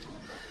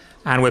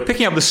And we're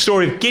picking up the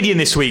story of Gideon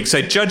this week.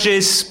 So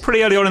Judges,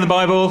 pretty early on in the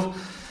Bible.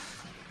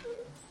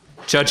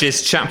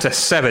 Judges chapter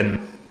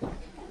 7.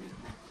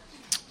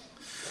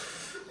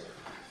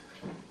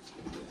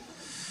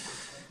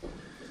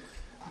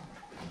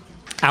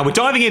 And we're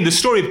diving in the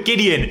story of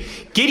Gideon.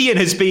 Gideon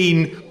has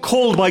been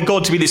called by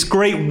God to be this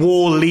great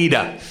war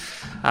leader,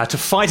 to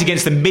fight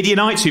against the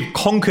Midianites who've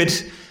conquered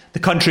the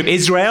country of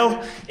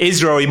Israel.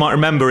 Israel, you might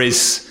remember,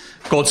 is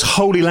God's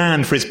holy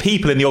land for his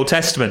people in the Old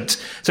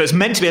Testament. So it's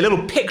meant to be a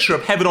little picture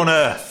of heaven on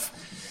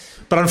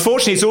earth. But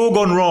unfortunately, it's all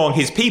gone wrong.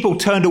 His people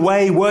turned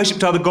away,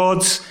 worshipped other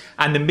gods,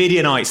 and the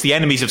Midianites, the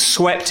enemies, have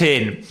swept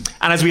in.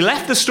 And as we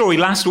left the story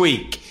last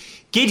week,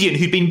 Gideon,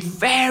 who'd been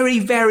very,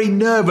 very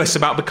nervous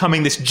about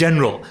becoming this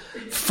general,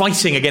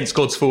 fighting against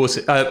God's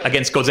forces,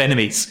 against God's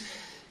enemies,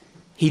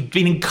 he'd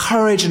been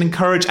encouraged,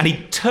 and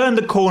he turned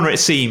the corner, it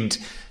seemed,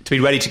 to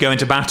be ready to go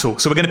into battle.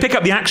 So we're going to pick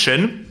up the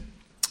action.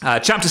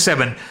 Chapter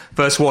 7,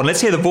 verse 1. Let's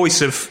hear the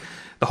voice of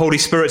the Holy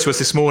Spirit to us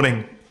this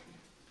morning.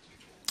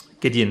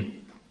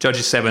 Gideon,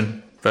 Judges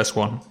 7, verse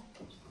 1.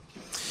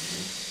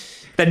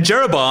 Then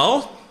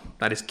Jerubbaal,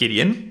 that is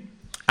Gideon,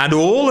 and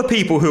all the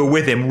people who were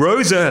with him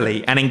rose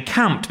early and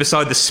encamped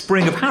beside the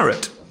spring of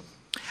Harod.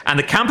 And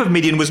the camp of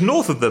Midian was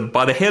north of them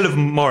by the hill of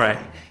Moreh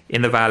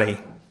in the valley.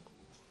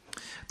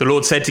 The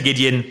Lord said to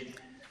Gideon,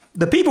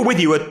 "The people with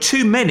you are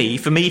too many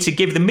for me to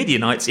give the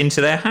Midianites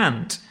into their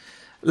hand,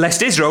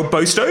 lest Israel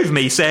boast over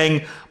me,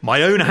 saying,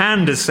 'My own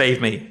hand has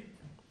saved me.'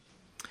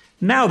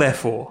 Now,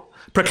 therefore,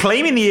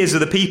 proclaim in the ears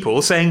of the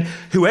people, saying,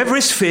 'Whoever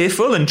is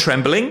fearful and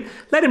trembling,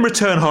 let him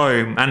return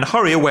home and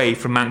hurry away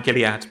from Mount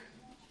Gilead.'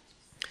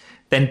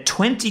 Then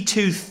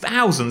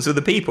 22,000 of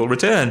the people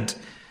returned,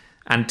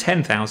 and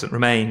 10,000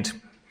 remained.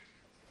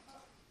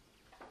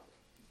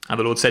 And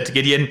the Lord said to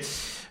Gideon,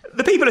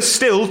 'The people are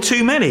still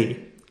too many.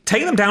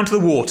 Take them down to the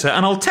water,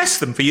 and I'll test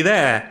them for you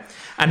there.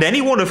 And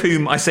any one of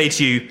whom I say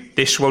to you,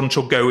 this one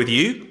shall go with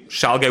you,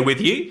 shall go with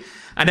you.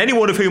 And any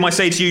one of whom I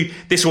say to you,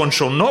 this one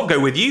shall not go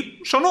with you,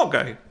 shall not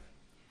go.'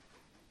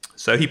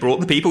 So he brought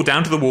the people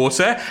down to the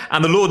water,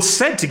 and the Lord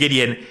said to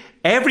Gideon,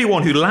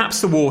 'Everyone who laps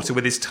the water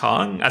with his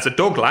tongue, as a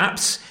dog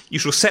laps, you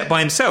shall set by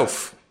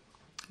himself.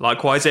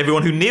 Likewise,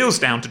 everyone who kneels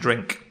down to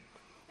drink.'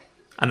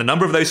 And the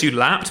number of those who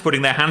lapped,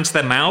 putting their hands to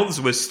their mouths,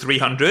 was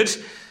 300.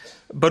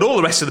 But all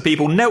the rest of the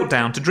people knelt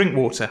down to drink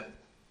water.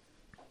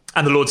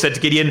 And the Lord said to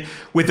Gideon,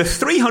 'With the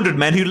 300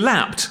 men who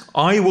lapped,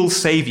 I will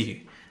save you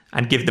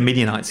and give the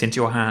Midianites into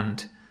your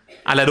hand.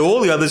 And let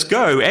all the others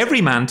go, every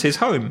man to his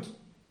home.'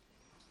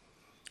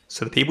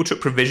 So the people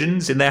took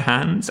provisions in their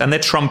hands and their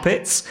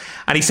trumpets,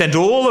 and he sent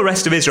all the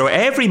rest of Israel,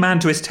 every man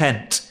to his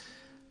tent,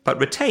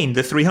 but retained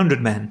the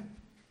 300 men.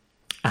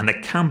 And the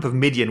camp of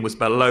Midian was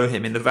below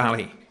him in the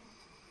valley.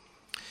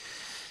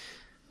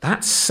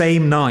 That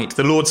same night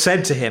the Lord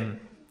said to him,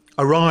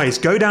 'Arise,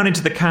 go down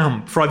into the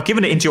camp, for I've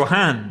given it into your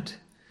hand.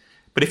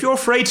 But if you're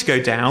afraid to go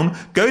down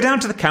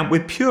to the camp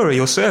with Purah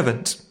your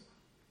servant,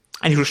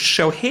 and you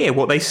shall hear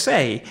what they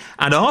say,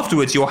 and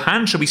afterwards your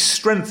hand shall be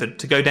strengthened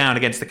to go down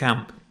against the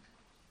camp.'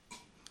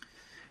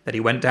 Then he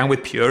went down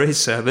with Purah his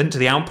servant to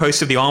the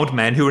outposts of the armed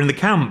men who were in the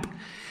camp.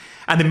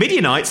 And the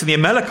Midianites and the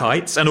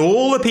Amalekites and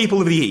all the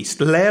people of the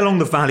east lay along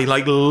the valley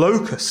like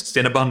locusts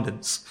in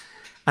abundance,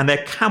 and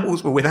their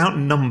camels were without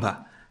number,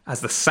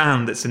 as the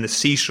sand that's in the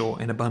seashore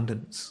in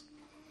abundance.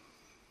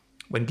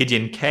 When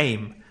Gideon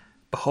came,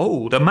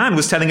 behold, a man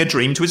was telling a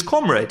dream to his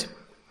comrade.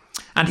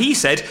 And he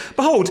said,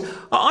 'Behold,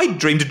 I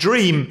dreamed a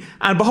dream,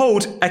 and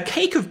behold, a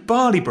cake of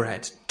barley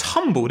bread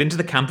tumbled into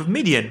the camp of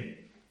Midian,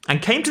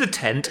 and came to the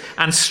tent,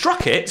 and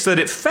struck it so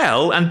that it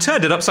fell, and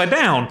turned it upside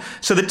down,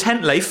 so the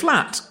tent lay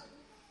flat.'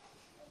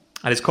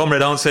 And his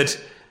comrade answered,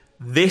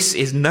 'This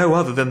is no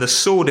other than the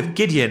sword of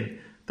Gideon,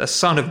 the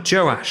son of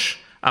Joash,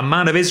 a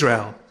man of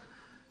Israel.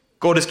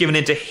 God has given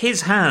into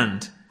his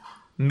hand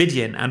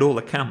Midian and all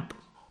the camp.'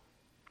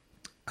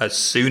 As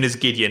soon as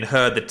Gideon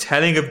heard the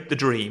telling of the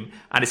dream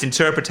and its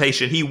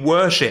interpretation, he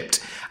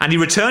worshipped, and he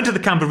returned to the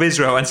camp of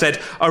Israel and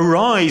said,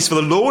 'Arise, for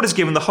the Lord has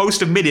given the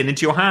host of Midian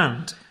into your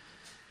hand.'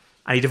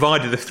 And he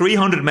divided the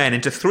 300 men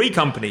into 3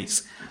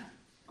 companies,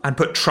 and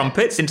put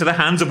trumpets into the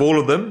hands of all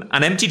of them,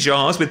 and empty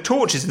jars with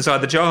torches inside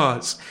the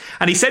jars.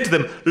 And he said to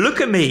them, 'Look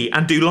at me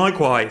and do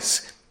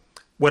likewise.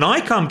 When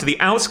I come to the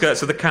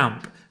outskirts of the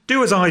camp,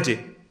 do as I do.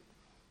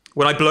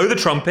 When I blow the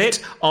trumpet,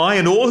 I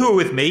and all who are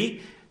with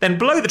me, then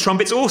blow the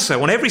trumpets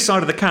also on every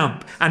side of the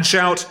camp, and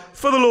shout,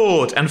 for the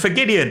Lord and for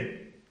Gideon.'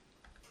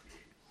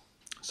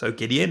 So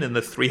Gideon and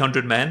the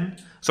 100 men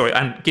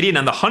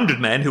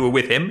who were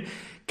with him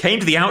came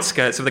to the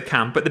outskirts of the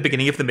camp at the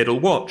beginning of the middle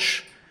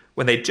watch,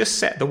 when they'd just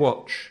set the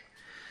watch.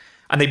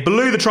 And they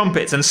blew the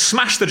trumpets and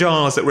smashed the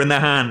jars that were in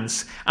their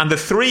hands. And the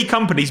 3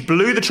 companies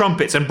blew the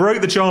trumpets and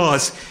broke the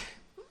jars.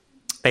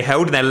 They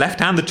held in their left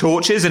hand the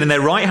torches, and in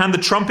their right hand the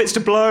trumpets to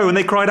blow. And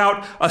they cried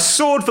out, 'A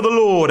sword for the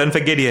Lord and for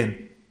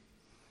Gideon.'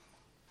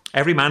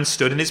 Every man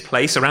stood in his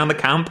place around the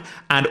camp,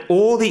 and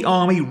all the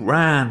army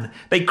ran.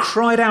 They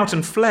cried out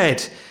and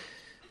fled.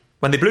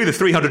 When they blew the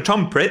 300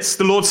 trumpets,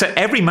 the Lord set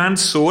every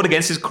man's sword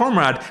against his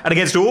comrade and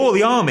against all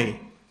the army.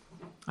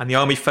 And the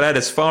army fled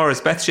as far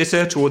as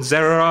Bethshittah towards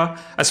Zerah,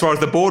 as far as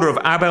the border of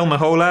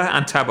Abel-Meholah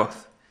and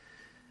Tabbath.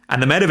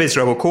 And the men of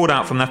Israel were called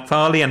out from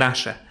Naphtali and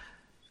Asher,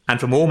 and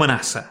from all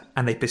Manasseh,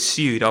 and they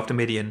pursued after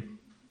Midian.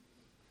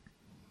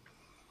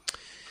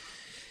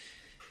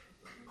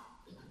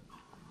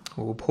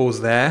 We'll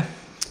pause there.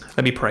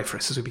 Let me pray for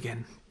us as we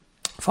begin.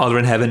 Father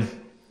in heaven,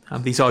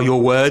 these are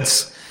your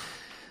words.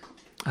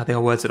 They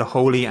are words that are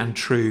holy and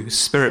true,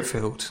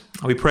 spirit-filled.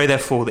 And we pray,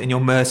 therefore, that in your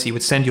mercy you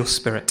would send your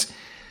Spirit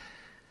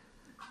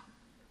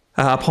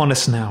upon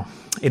us now,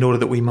 in order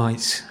that we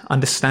might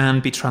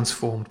understand, be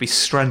transformed, be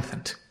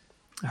strengthened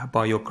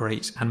by your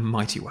great and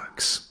mighty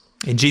works.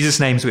 In Jesus'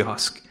 names we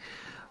ask.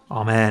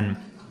 Amen.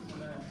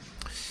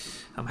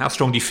 How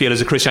strong do you feel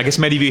as a Christian? I guess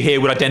many of you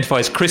here would identify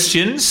as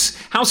Christians.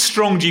 How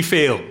strong do you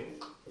feel?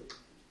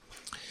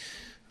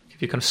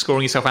 If you're kind of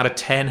scoring yourself out of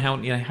 10,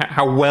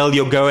 how well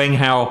you're going,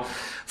 how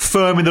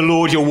firm in the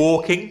Lord you're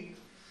walking.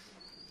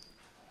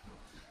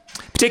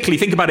 Particularly,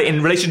 think about it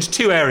in relation to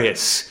two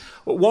areas.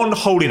 One,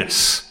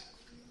 holiness.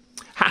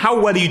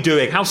 How well are you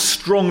doing? How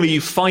strongly are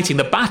you fighting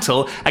the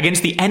battle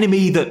against the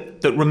enemy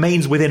that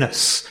remains within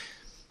us?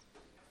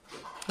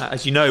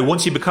 As you know,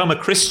 once you become a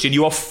Christian,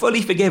 you are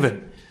fully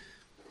forgiven.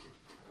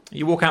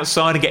 You walk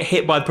outside and get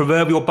hit by the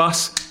proverbial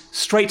bus,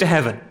 straight to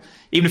heaven,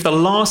 even if the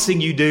last thing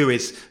you do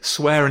is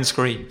swear and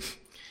scream,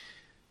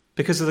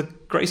 because of the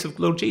grace of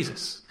Lord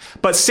Jesus.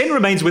 But sin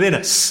remains within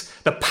us.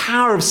 The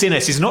power of sin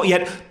is not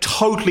yet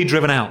totally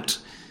driven out.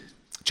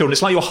 Children,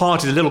 it's like your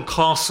heart is a little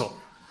castle.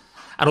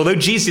 And although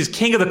Jesus is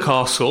king of the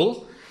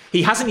castle,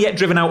 he hasn't yet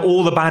driven out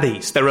all the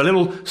baddies. There are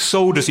little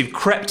soldiers who've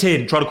crept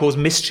in, trying to cause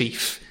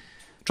mischief,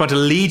 trying to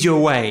lead you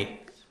away.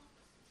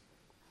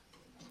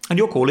 And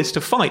your call is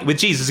to fight with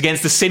Jesus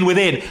against the sin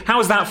within. How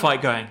is that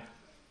fight going?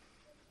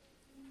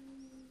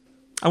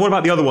 And what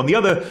about the other one? The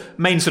other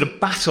main sort of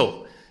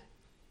battle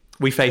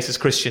we face as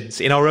Christians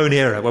in our own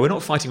era, where we're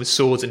not fighting with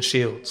swords and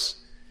shields.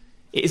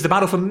 It is the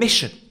battle for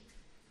mission,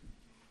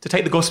 to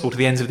take the gospel to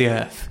the ends of the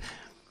earth.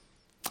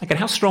 Again,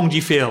 how strong do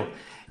you feel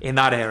in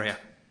that area?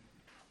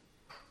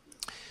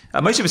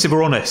 Most of us, if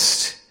we're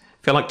honest,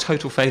 feel like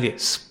total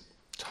failures.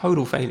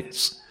 Total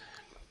failures.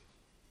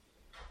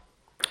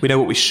 We know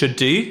what we should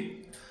do,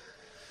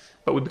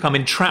 but we become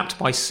entrapped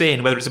by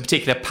sin, whether it's a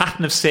particular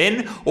pattern of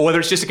sin or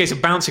whether it's just a case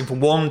of bouncing from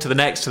one to the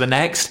next,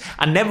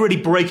 and never really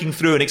breaking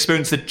through and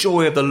experience the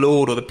joy of the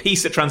Lord or the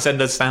peace that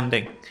transcends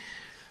understanding.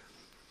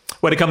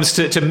 When it comes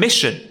to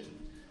mission,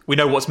 we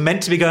know what's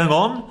meant to be going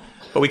on,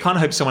 but we kind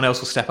of hope someone else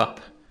will step up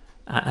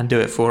and do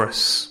it for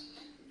us.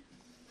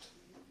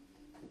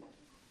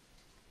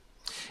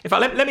 In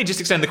fact, let me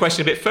just extend the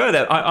question a bit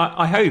further.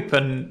 I hope,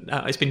 and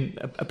it's been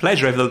a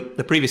pleasure over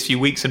the previous few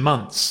weeks and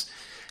months,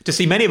 to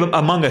see many of them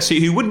among us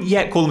who wouldn't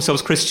yet call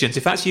themselves Christians.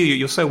 If that's you,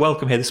 you're so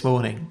welcome here this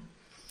morning.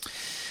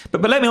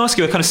 But let me ask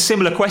you a kind of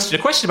similar question,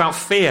 a question about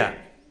fear.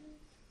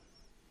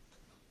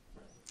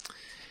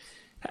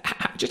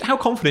 Just how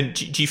confident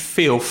do you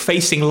feel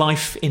facing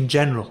life in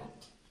general?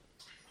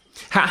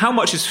 How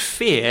much has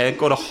fear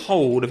got a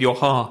hold of your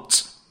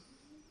heart?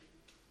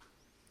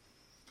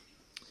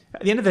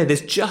 At the end of the day,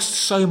 there's just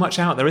so much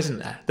out there, isn't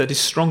there, that is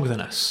stronger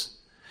than us.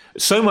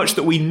 So much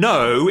that we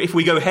know if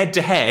we go head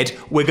to head,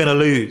 we're going to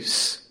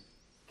lose.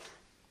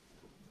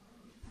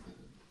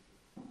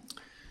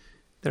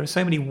 There are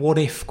so many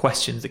what-if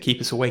questions that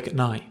keep us awake at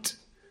night.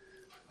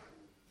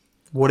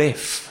 What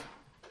if?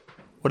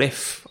 What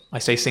if I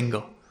stay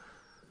single?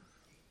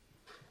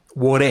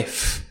 What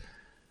if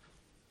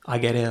I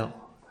get ill?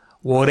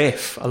 What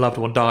if a loved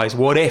one dies?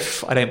 What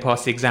if I don't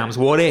pass the exams?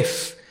 What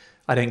if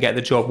I don't get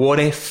the job? What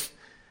if?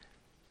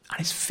 And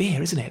it's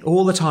fear, isn't it?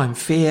 All the time.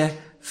 Fear,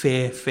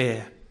 fear,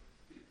 fear.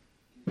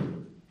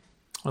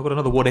 I've got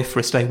another what if for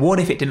us today. What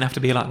if it didn't have to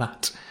be like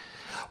that?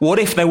 What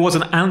if there was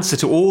an answer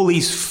to all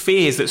these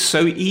fears that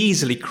so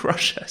easily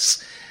crush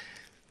us,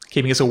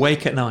 keeping us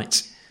awake at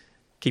night,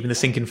 keeping the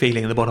sinking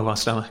feeling in the bottom of our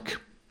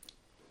stomach?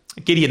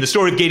 Gideon, the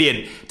story of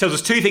Gideon, tells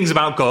us two things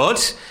about God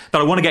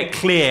that I want to get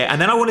clear. And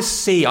then I want to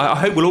see, I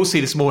hope we'll all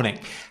see this morning,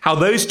 how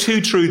those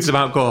two truths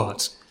about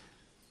God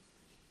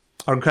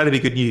are incredibly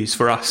good news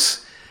for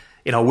us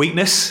in our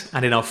weakness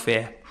and in our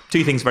fear.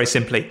 Two things very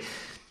simply.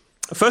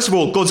 First of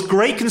all, God's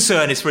great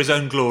concern is for his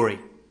own glory.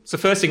 It's the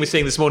first thing we're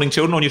seeing this morning,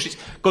 children, on your sheets.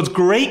 God's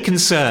great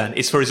concern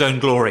is for his own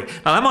glory.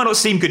 Now, that might not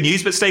seem good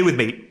news, but stay with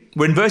me.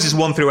 We're in verses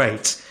 1 through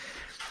 8.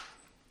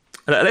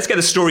 Let's get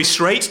the story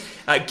straight.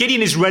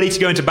 Gideon is ready to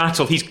go into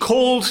battle. He's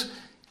called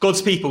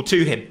God's people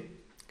to him.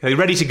 Okay,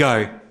 ready to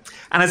go.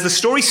 And as the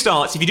story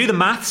starts, if you do the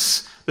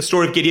maths, the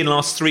story of Gideon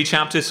lasts 3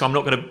 chapters, so I'm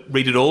not going to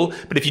read it all.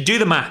 But if you do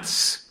the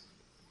maths,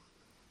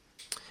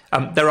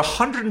 there are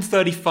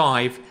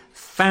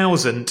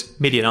 135,000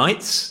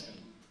 Midianites.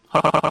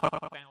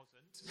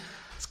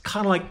 It's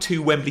kind of like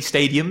 2 Wembley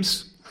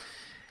stadiums.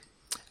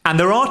 And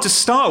there are, to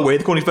start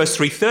with, according to verse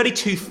 3,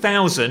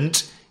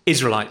 32,000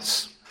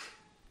 Israelites.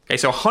 Okay,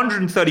 so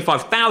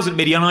 135,000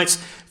 Midianites,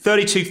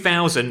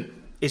 32,000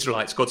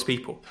 Israelites, God's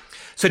people.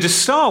 So to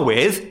start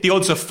with, the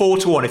odds are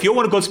 4-1. If you're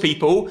one of God's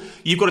people,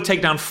 you've got to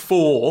take down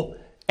 4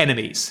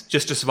 enemies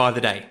just to survive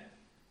the day.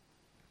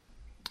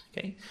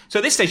 Okay? So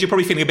at this stage, you're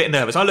probably feeling a bit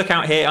nervous. I look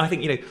out here, I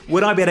think,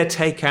 would I be able to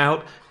take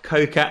out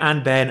Coca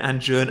and Ben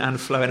and Jun and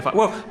Flo? And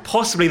well,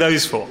 possibly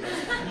those four.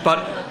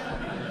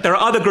 But there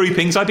are other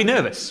groupings, I'd be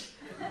nervous.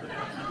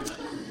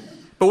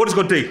 But what does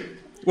God do?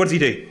 What does he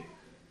do?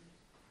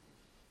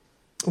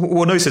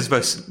 Well, no, says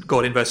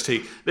God in verse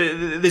 2.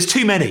 There's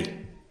too many.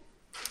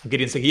 And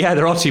Gideon's thinking, yeah,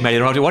 there are too many.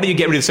 Why don't you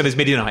get rid of some of these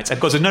Midianites?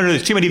 And God says, no,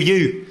 there's too many of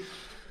you.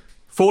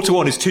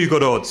 4-1 is too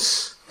good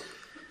odds.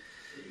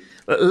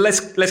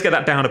 Let's get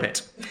that down a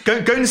bit.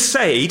 Go and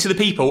say to the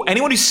people,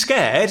 anyone who's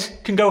scared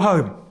can go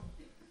home.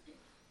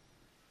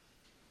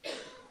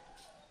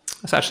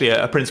 That's actually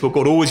a principle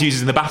God always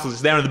uses in the battles.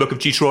 It's there in the book of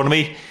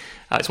Deuteronomy.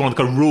 It's one of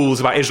the kind of rules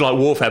about Israelite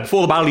warfare.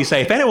 Before the battle, you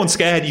say, if anyone's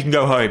scared, you can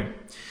go home.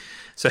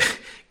 So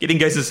Gideon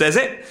goes and says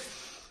it.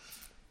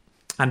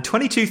 And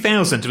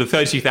 22,000 to the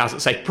 32,000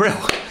 say, Brill,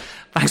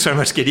 thanks very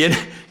much, Gideon.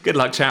 Good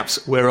luck,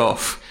 chaps. We're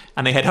off.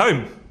 And they head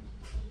home.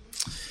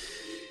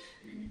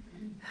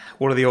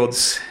 What are the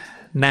odds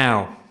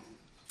now?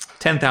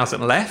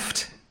 10,000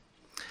 left.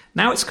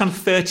 Now it's kind of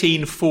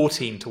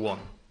 13-14 to 1.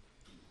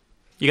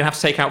 You're going to have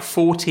to take out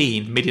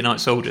 14 Midianite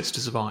soldiers to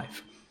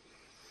survive.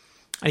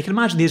 And you can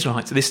imagine the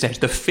Israelites at this stage,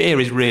 the fear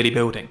is really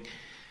building.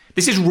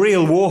 This is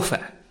real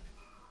warfare.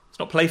 It's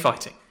not play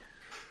fighting.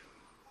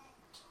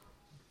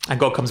 And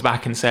God comes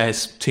back and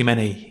says, too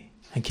many.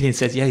 And Gideon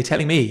says, yeah, you're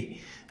telling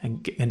me.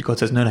 And God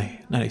says,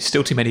 no,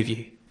 still too many of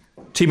you.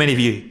 Too many of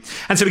you.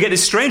 And so we get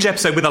this strange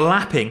episode with a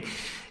lapping.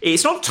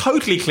 It's not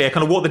totally clear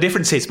kind of what the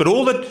difference is, but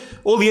all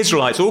the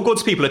Israelites, all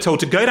God's people are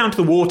told to go down to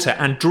the water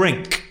and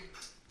drink.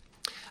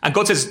 And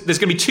God says there's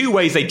going to be two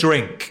ways they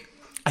drink.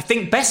 I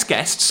think best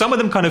guessed, some of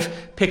them kind of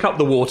pick up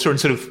the water and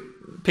sort of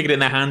pick it in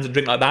their hands and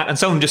drink like that, and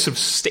some of them just sort of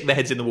stick their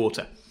heads in the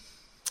water.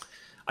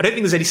 I don't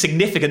think there's any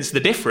significance to the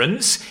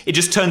difference. It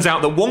just turns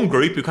out that one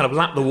group who kind of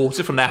lap the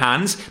water from their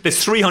hands,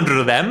 there's 300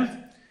 of them,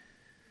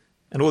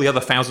 and all the other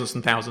thousands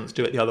and thousands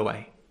do it the other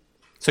way.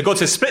 So God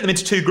says split them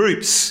into two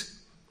groups.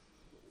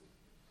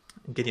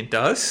 And Gideon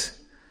does.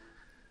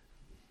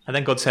 And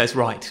then God says,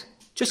 right,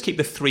 just keep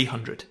the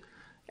 300.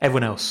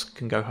 Everyone else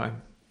can go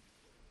home.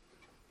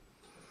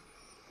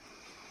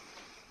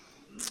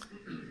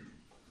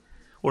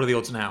 What are the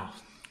odds now?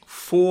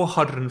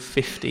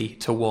 450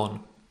 to 1.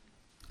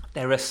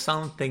 There are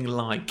something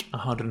like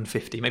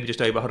 150, maybe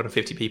just over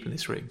 150 people in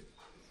this room.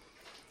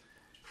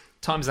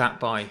 Times that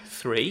by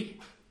 3.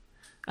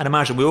 And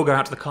imagine we all go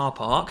out to the car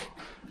park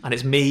and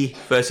it's me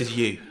versus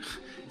you.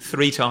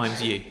 3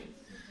 times you.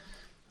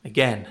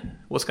 Again,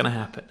 what's going to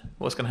happen?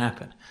 What's going to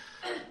happen?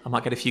 I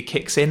might get a few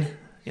kicks in,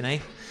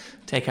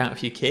 take out a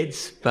few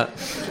kids. But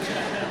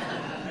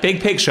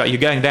big picture,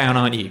 you're going down,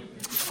 aren't you?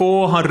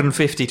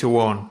 450 to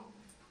 1.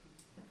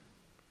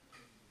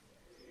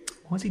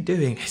 Why is he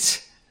doing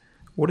it?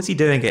 What is he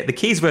doing it? The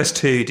key is verse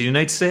 2. Did you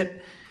notice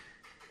it?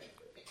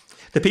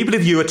 The people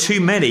of you are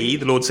too many,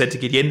 the Lord said to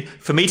Gideon,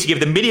 for me to give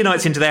the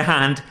Midianites into their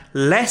hand,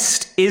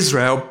 lest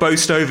Israel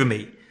boast over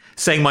me,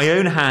 saying, my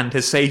own hand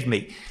has saved me.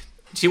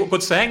 Do you see what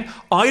God's saying?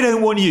 I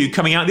don't want you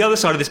coming out the other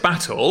side of this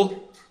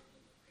battle,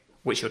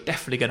 which you're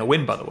definitely going to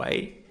win, by the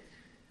way,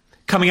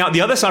 coming out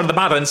the other side of the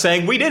battle and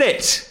saying, we did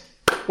it.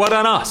 Well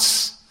done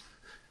us.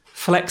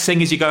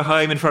 Flexing as you go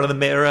home in front of the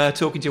mirror,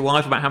 talking to your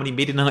wife about how many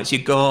Midianites you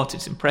got,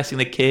 it's impressing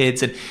the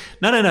kids. And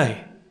no. So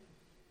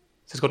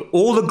it's got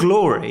all the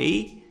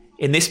glory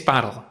in this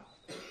battle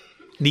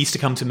needs to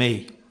come to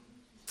me.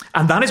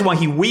 And that is why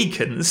he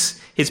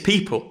weakens his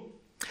people.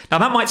 Now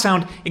that might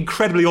sound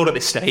incredibly odd at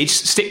this stage.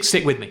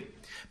 Stick with me.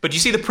 But you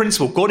see the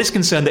principle. God is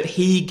concerned that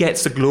he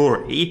gets the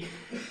glory.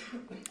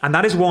 And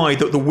that is why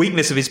the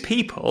weakness of his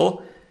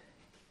people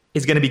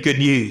is going to be good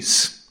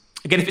news.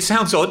 Again, if it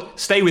sounds odd,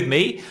 stay with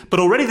me. But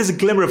already there's a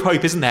glimmer of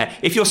hope, isn't there?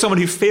 If you're someone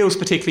who feels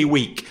particularly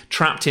weak,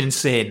 trapped in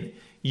sin,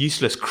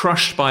 useless,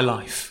 crushed by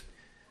life,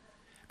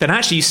 then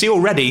actually you see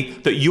already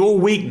that your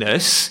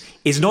weakness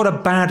is not a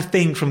bad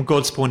thing from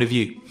God's point of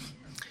view.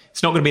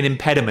 It's not going to be an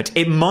impediment.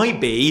 It might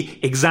be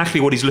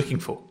exactly what he's looking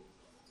for.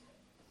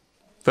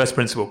 First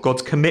principle,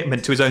 God's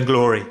commitment to his own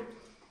glory.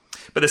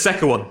 But the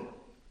second one,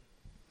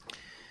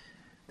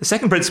 the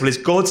second principle is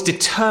God's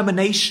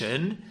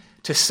determination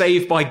to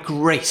save by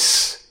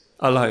grace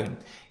alone.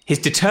 His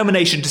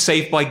determination to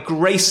save by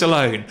grace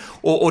alone.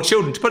 Or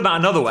children, to put that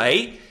another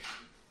way,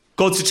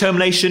 God's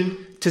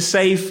determination to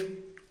save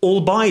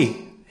all by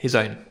his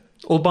own,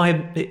 all by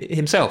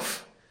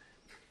himself.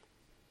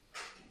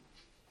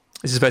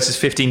 This is verses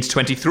 15 to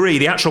 23,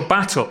 the actual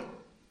battle.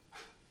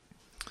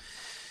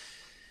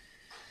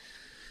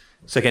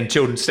 So again,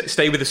 children,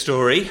 stay with the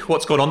story.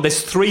 What's going on?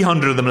 There's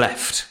 300 of them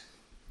left.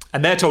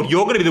 And they're told,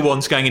 you're going to be the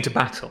ones going into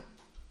battle.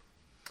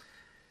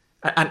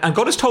 And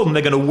God has told them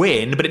they're going to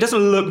win, but it doesn't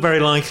look very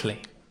likely.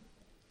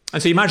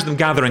 And so you imagine them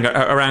gathering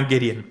around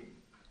Gideon.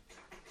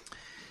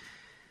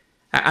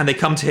 And they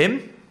come to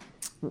him.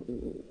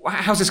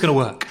 How's this going to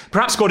work?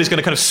 Perhaps God is going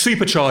to kind of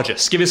supercharge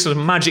us, give us a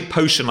magic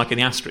potion like in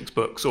the Asterix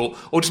books, or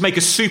just make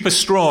us super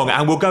strong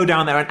and we'll go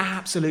down there and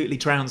absolutely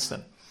trounce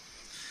them.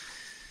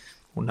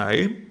 Well,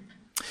 no.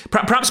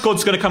 Perhaps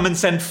God's going to come and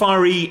send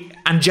fiery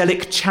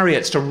angelic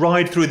chariots to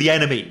ride through the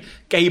enemy.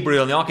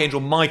 Gabriel and the Archangel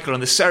Michael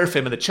and the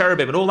seraphim and the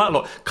cherubim and all that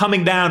lot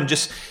coming down and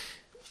just...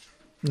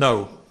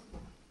 No.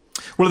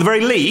 Well, at the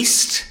very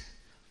least,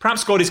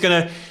 perhaps God is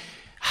going to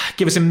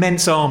give us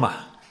immense armour,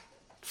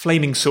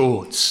 flaming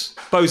swords,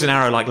 bows and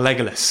arrow like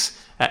Legolas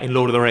in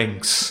Lord of the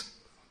Rings.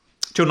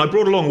 Children, I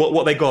brought along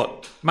what they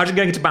got. Imagine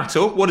going into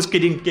battle. What does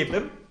Gideon give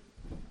them?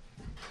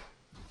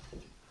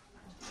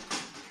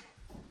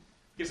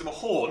 Gives them a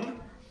horn,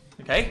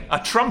 okay, a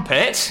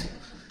trumpet.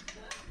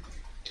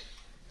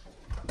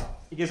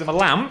 He gives them a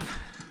lamp,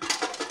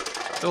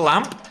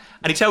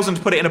 and he tells them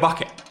to put it in a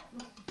bucket.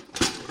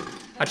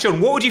 Now,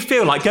 children, what would you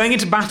feel like going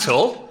into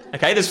battle?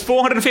 Okay, there's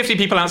 450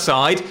 people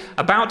outside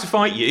about to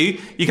fight you.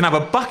 You can have a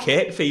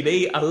bucket,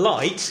 Phoebe, a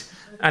light,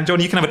 and John,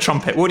 you can have a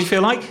trumpet. What would you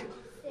feel like?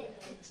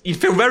 You'd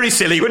feel very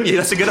silly, wouldn't you?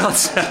 That's a good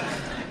answer.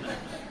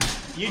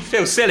 You'd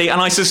feel silly, and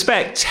I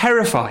suspect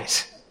terrified.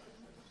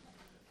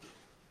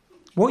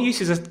 What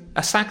use is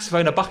a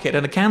saxophone, a bucket,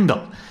 and a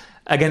candle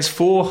against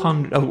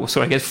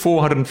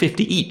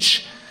 450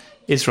 each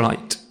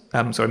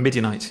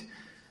Midianite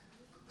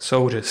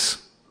soldiers?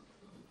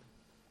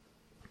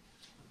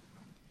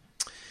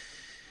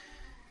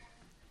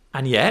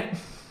 And yet,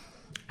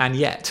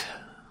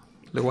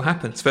 look what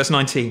happens. Verse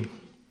 19.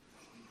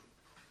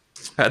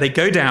 They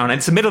go down, and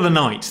it's the middle of the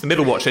night, the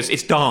middle watch,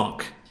 it's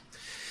dark.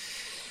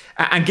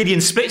 And Gideon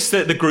splits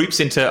the groups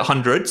into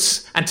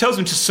hundreds and tells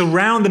them to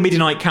surround the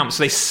Midianite camp.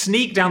 So they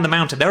sneak down the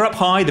mountain. They're up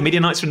high, the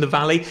Midianites are in the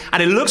valley,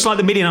 and it looks like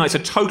the Midianites are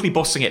totally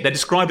bossing it. They're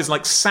described as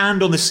like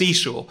sand on the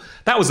seashore.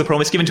 That was the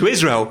promise given to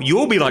Israel.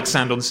 You'll be like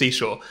sand on the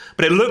seashore.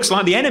 But it looks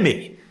like the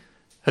enemy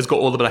has got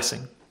all the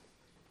blessing.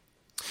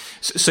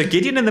 So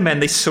Gideon and the men,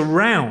 they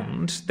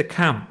surround the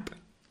camp.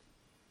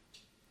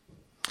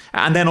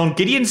 And then on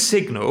Gideon's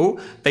signal,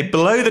 they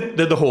blow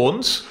the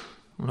horns.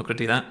 I'm not going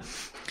to do that.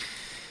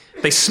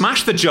 They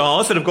smash the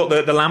jars that have got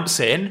the lamps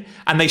in,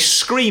 and they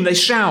scream, they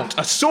shout,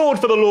 "A sword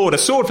for the Lord, a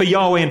sword for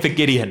Yahweh and for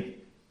Gideon."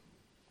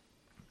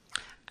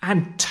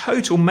 And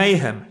total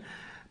mayhem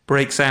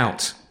breaks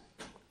out.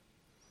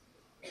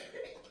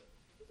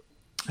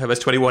 Verse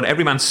 21,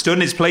 every man stood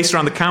in his place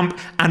around the camp,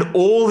 and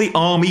all the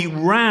army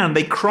ran.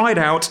 They cried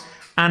out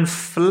and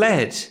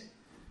fled.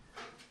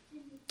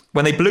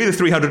 When they blew the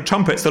 300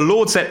 trumpets, the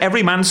Lord set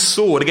every man's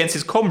sword against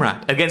his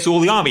comrade, against all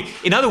the army.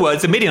 In other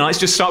words, the Midianites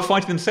just start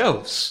fighting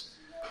themselves.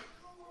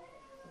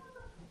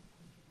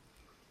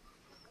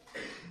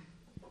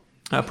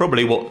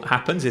 Probably what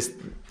happens is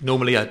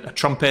normally a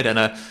trumpet and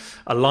a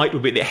light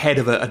would be at the head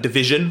of a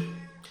division.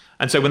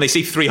 And so when they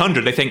see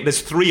 300, they think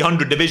there's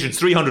 300 divisions,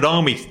 300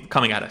 armies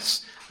coming at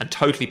us, and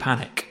totally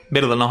panic.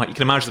 Middle of the night, you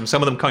can imagine them.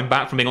 Some of them coming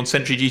back from being on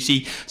sentry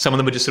duty. Some of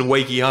them are just sort of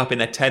waking up in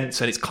their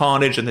tents, and it's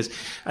carnage, and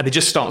they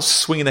just start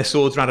swinging their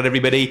swords around at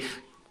everybody,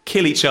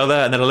 kill each other,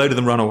 and then a load of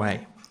them run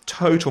away.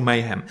 Total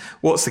mayhem.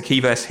 What's the key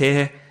verse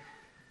here?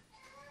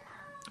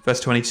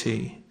 Verse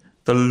 22.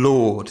 The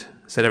Lord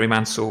set every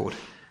man's sword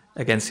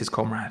against his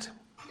comrade.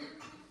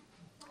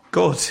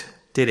 God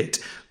did it.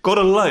 God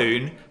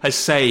alone has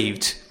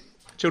saved.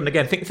 Children,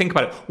 again, think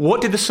about it.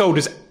 What did the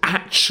soldiers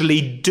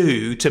actually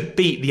do to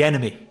beat the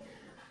enemy?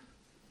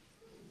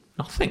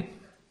 Nothing.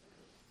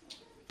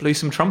 Blew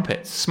some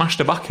trumpets, smashed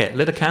a bucket,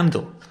 lit a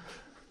candle.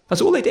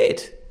 That's all they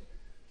did.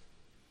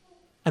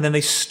 And then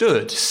they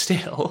stood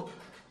still,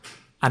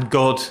 and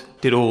God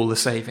did all the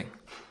saving.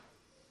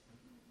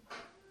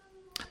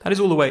 That is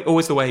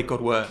always the way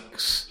God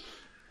works.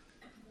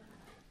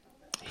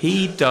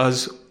 He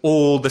does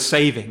all the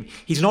saving.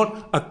 He's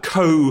not a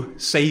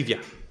co-saviour.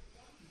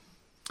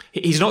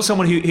 He's not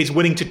someone who is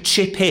willing to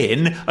chip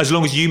in as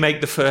long as you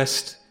make the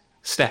first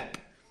step.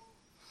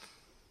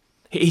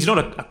 He's not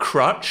a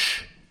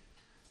crutch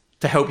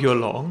to help you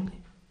along.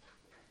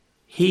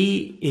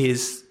 He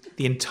is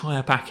the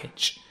entire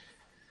package.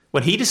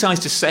 When he decides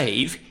to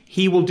save,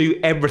 he will do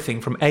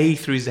everything from A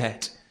through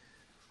Z.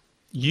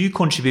 You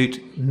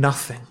contribute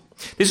nothing.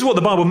 This is what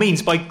the Bible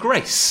means by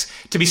grace.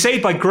 To be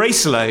saved by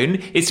grace alone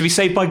is to be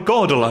saved by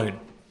God alone.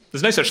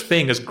 There's no such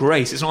thing as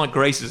grace. It's not like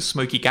grace is a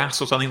smoky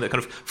gas or something that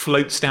kind of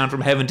floats down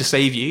from heaven to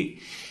save you.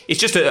 It's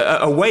just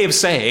a way of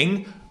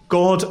saying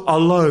God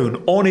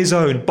alone, on his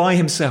own, by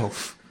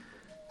himself,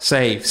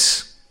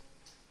 saves.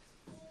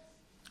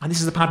 And this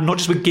is the pattern not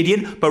just with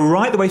Gideon, but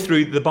right the way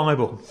through the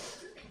Bible.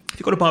 If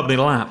you've got a Bible in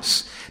your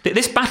laps,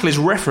 this battle is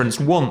referenced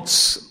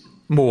once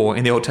more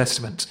in the Old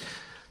Testament.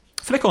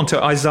 Flick on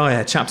to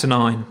Isaiah chapter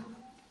 9.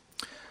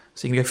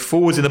 So you can go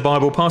forwards in the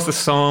Bible, past the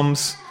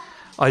Psalms,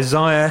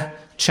 Isaiah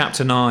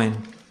chapter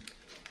 9.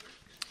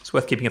 It's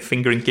worth keeping a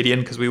finger in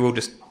Gideon because we will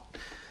just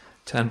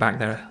turn back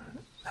there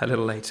a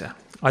little later.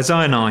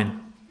 Isaiah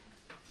 9.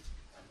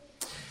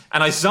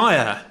 And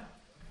Isaiah,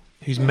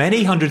 who's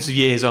many hundreds of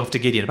years after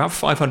Gideon, about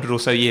 500 or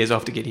so years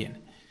after Gideon,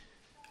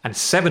 and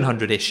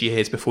 700-ish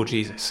years before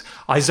Jesus,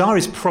 Isaiah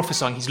is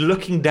prophesying. He's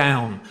looking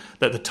down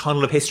the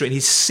tunnel of history, and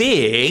he's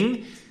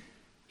seeing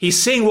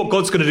what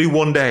God's going to do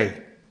one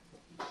day.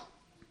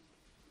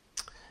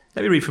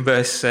 Let me read from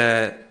verse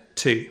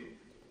 2.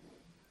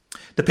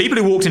 The people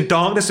who walked in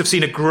darkness have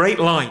seen a great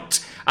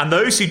light. and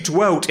those who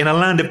dwelt in a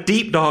land of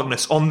deep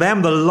darkness, on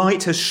them the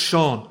light has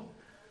shone.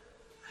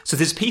 So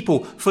there's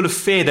people full of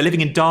fear. They're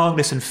living in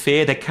darkness and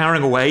fear. They're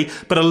carrying away,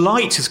 but a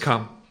light has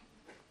come.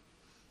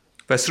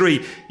 Verse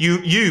 3,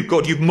 you,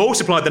 God, you've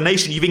multiplied the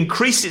nation. You've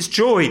increased its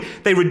joy.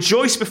 They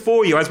rejoice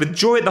before you as with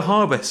joy at the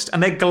harvest,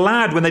 and they're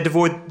glad when they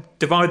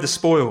divide the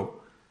spoil.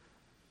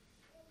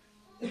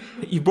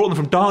 You've brought them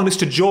from darkness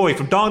to joy,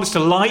 from darkness to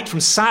light, from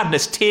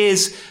sadness,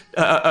 tears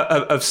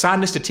of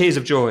sadness to tears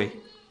of joy.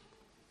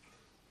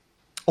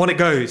 On it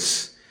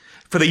goes.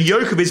 For the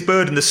yoke of his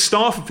burden, the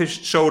staff of his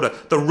shoulder,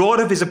 the rod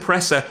of his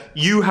oppressor,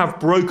 you have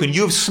broken.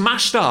 You have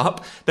smashed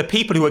up the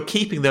people who are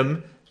keeping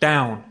them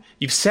down.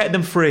 You've set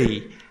them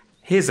free.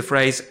 Here's the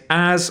phrase,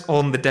 as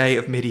on the day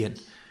of Midian.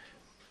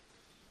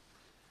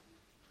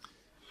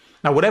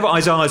 Now, whatever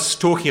Isaiah's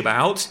talking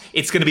about,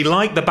 it's going to be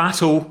like the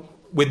battle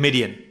with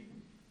Midian.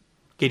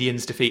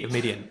 Gideon's defeat of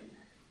Midian.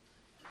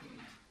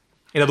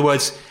 In other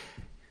words,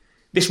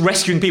 this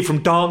rescuing people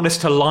from darkness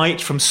to light,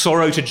 from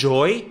sorrow to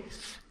joy,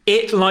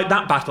 it, like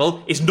that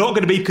battle, is not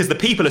going to be because the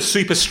people are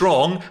super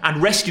strong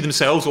and rescue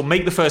themselves or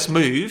make the first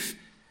move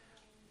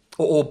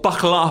or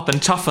buckle up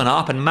and toughen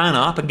up and man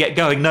up and get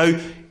going. No,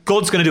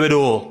 God's going to do it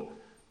all.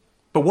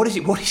 But what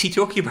is he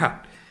talking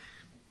about?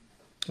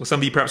 Well, some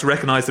of you perhaps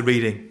recognise the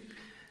reading.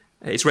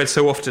 It's read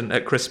so often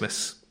at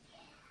Christmas.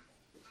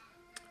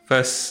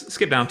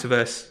 Skip down to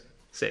verse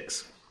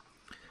 6.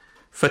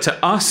 For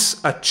to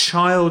us a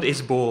child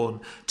is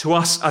born, to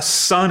us a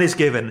son is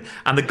given,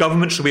 and the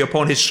government shall be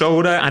upon his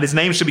shoulder, and his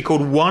name shall be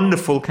called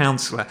Wonderful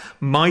Counselor,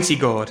 Mighty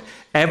God,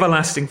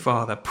 Everlasting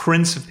Father,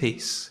 Prince of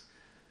Peace.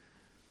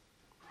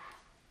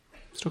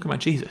 It's talking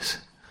about Jesus.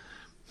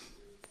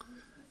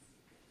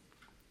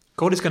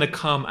 God is going to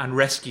come and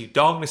rescue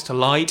darkness to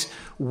light,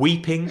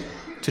 weeping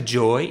to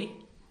joy,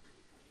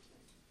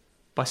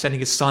 by sending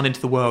his son into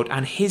the world.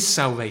 And his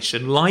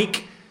salvation,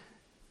 like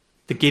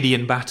the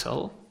Gideon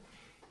battle,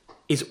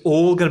 is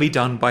all going to be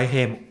done by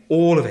him.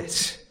 All of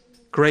it.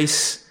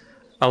 Grace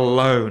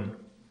alone.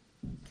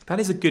 That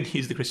is the good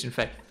news of the Christian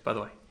faith, by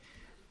the way.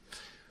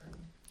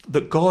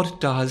 That God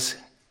does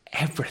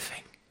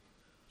everything.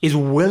 Is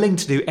willing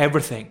to do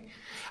everything.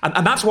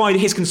 And that's why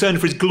his concern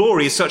for his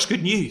glory is such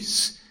good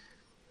news.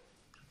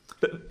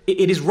 But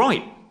it is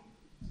right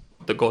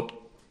that God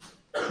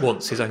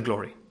wants his own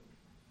glory.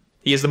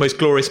 He is the most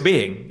glorious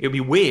being. It would be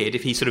weird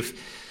if he sort of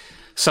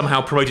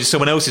somehow promoted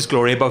someone else's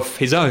glory above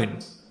his own.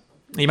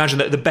 Imagine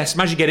that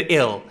imagine you get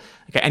ill,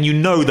 okay, and you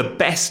know the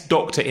best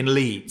doctor in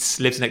Leeds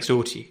lives next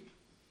door to you.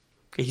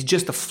 Okay, he's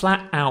just the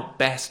flat out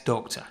best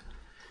doctor.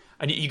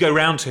 And you go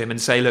round to him and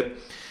say, look,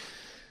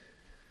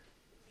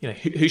 you know,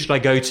 who should I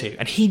go to?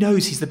 And he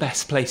knows he's the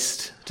best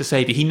placed to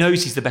save you. He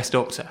knows he's the best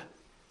doctor.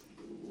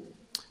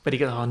 But he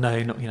goes, oh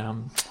no, not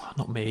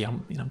me.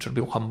 I'm trying to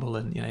be all humble,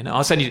 and no,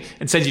 I'll send you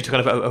to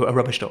kind of a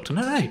rubbish doctor.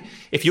 No.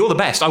 If you're the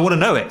best, I want to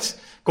know it.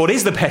 God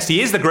is the best.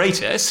 He is the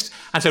greatest,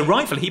 and so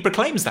rightfully he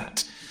proclaims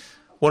that.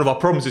 One of our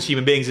problems as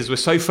human beings is we're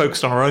so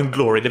focused on our own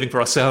glory, living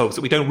for ourselves,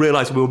 that we don't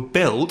realise we were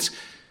built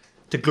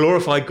to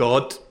glorify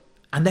God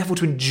and therefore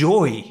to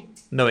enjoy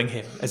knowing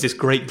him as this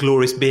great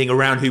glorious being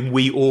around whom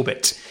we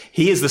orbit.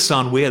 He is the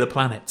sun, we are the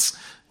planets,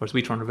 whereas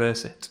we try and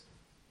reverse it.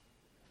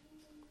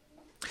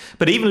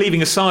 But even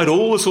leaving aside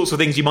all the sorts of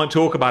things you might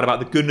talk about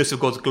the goodness of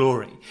God's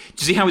glory, do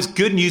you see how it's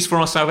good news for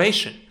our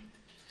salvation?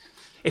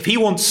 If he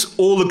wants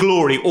all the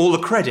glory, all the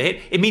credit,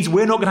 it means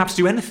we're not going to have to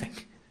do anything.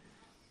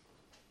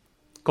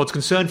 God's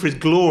concern for his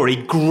glory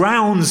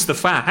grounds the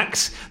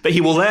fact that he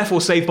will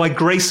therefore save by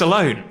grace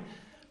alone.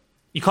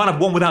 You can't have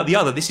one without the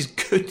other. This is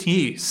good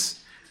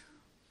news.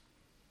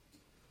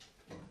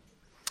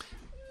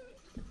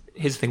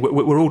 Here's the thing.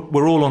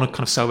 We're all on a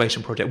kind of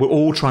salvation project. We're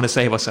all trying to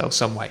save ourselves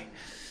some way.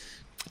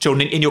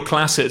 Children, in your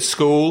class at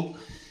school,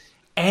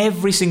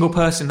 every single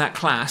person in that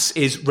class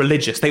is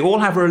religious. They all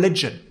have a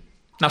religion.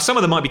 Now, some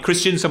of them might be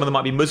Christians, some of them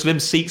might be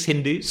Muslims, Sikhs,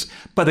 Hindus,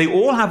 but they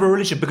all have a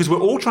religion because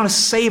we're all trying to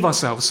save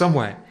ourselves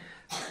somewhere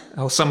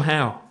or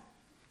somehow.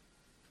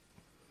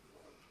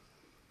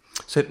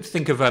 So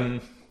think of a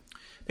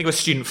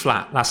student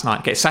flat last night.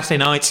 Okay, Saturday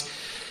night,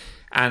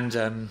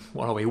 and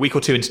what are we? A week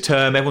or two into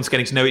term, everyone's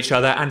getting to know each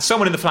other, and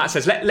someone in the flat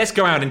says, "Let's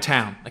go out in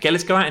town. Okay,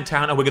 let's go out in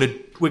town, and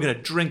we're gonna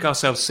drink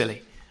ourselves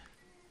silly."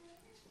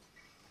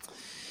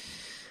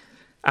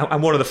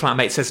 And one of the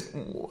flatmates says,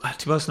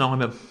 "To be honest, no,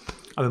 I'm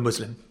a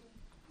Muslim.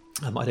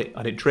 I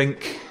don't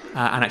drink,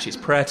 and actually it's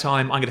prayer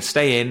time. I'm going to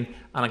stay in and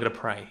I'm going to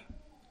pray."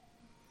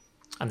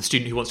 And the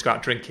student who wants to go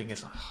out drinking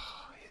is like,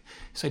 "Oh, you're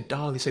so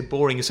dull, you're so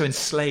boring, you're so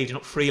enslaved, you're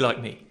not free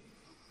like me.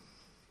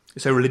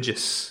 You're so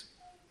religious.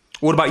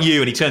 What about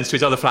you?" And he turns to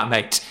his other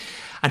flatmate,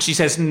 and she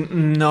says,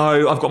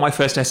 "No, I've got my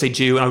first essay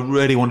due, and I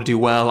really want to do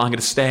well. I'm going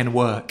to stay and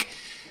work."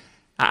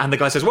 And the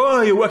guy says,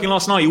 "Well, you're working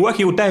last night, you're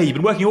working all day, you've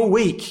been working all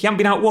week, you haven't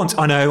been out once."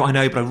 I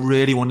know, but I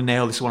really want to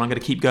nail this one, I'm going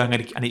to keep going."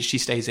 And she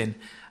stays in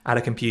at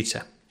a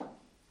computer.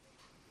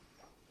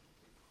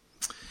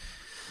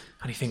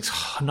 And he thinks,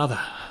 "Oh, another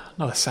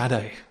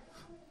saddo,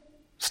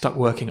 stuck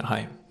working at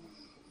home.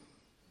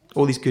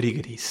 All these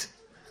goody-goodies."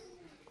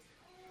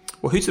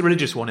 Well, who's the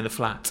religious one in the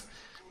flat?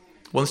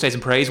 One stays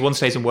and prays, one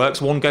stays and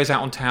works, one goes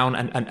out on town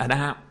and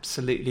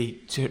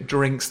absolutely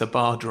drinks the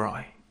bar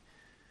dry.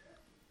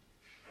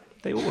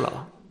 They all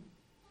are.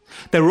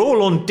 They're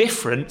all on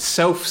different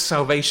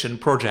self-salvation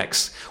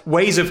projects,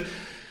 ways of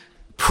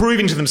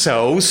proving to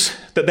themselves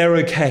that they're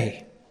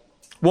okay.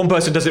 One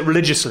person does it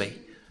religiously.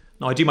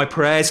 Now, I do my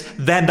prayers,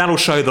 then that'll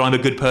show that I'm a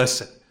good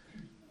person.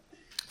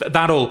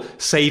 That'll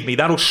save me.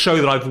 That'll show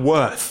that I've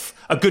worth.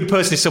 A good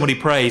person is someone who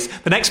prays.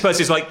 The next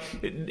person is like,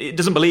 it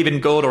doesn't believe in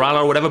God or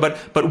Allah or whatever,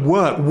 but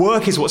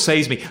work is what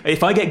saves me.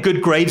 If I get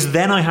good grades,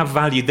 then I have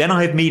value, then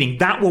I have meaning.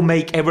 That will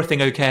make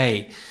everything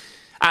okay.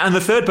 And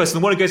the third person,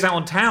 the one who goes out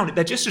on town,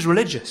 they're just as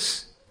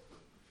religious.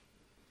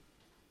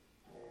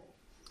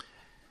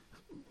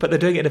 But they're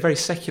doing it in a very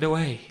secular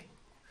way.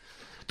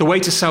 The way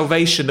to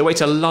salvation, the way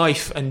to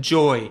life and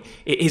joy,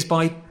 it is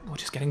by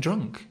just getting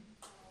drunk.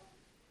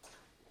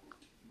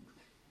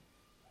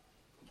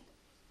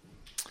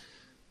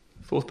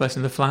 Fourth person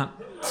in the flat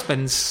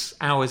spends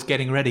hours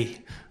getting ready.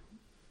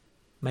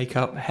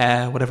 Makeup,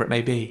 hair, whatever it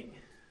may be.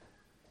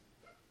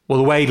 Well,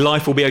 the way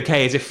life will be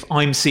okay is if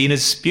I'm seen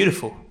as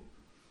beautiful.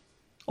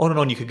 On and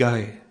on you could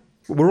go.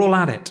 We're all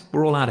at it.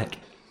 We're all at it.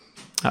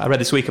 I read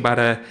this week about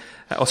an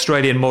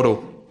Australian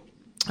model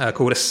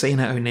called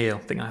Asena O'Neill. I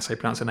think that's how you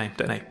pronounce her name.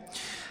 Don't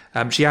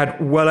know. She had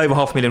well over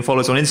 500,000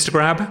 followers on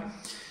Instagram.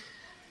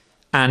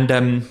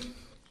 And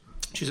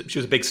she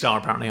was a big star,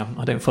 apparently.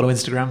 I don't follow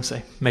Instagram,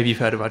 so maybe you've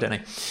heard of her, I don't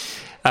know.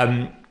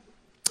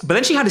 But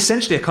then she had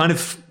essentially a kind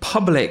of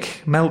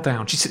public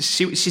meltdown.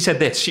 She said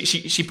this.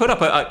 She put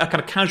up a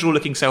kind of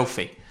casual-looking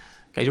selfie.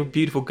 Okay, you're a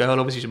beautiful girl,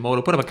 obviously she's a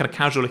model. Put up a kind of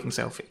casual-looking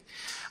selfie.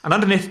 And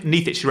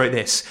underneath it, she wrote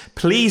this: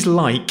 "Please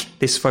like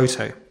this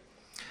photo.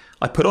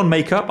 I put on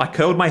makeup, I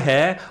curled my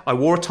hair, I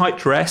wore a tight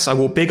dress, I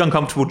wore big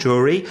uncomfortable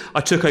jewellery,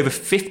 I took over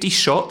 50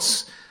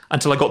 shots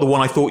until I got the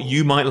one I thought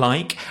you might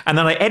like, and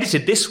then I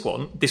edited this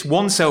one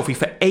selfie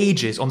for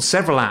ages on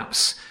several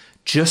apps,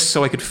 just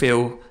so I could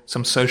feel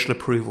some social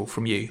approval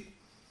from you.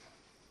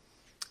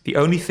 The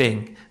only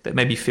thing that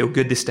made me feel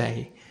good this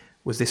day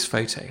was this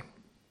photo."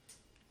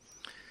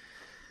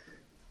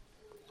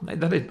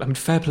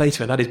 Fair play to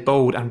her. That is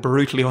bold and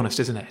brutally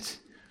honest, isn't it?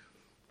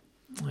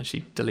 And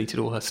she deleted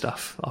all her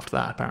stuff after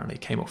that, apparently,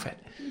 came off it.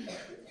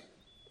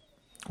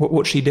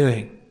 What's she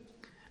doing?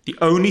 The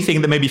only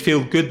thing that made me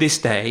feel good this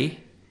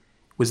day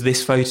was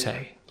this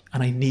photo,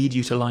 and I need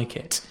you to like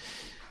it.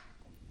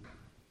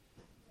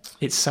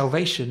 It's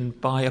salvation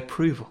by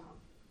approval.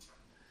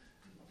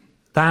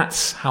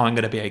 That's how I'm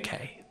going to be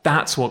okay.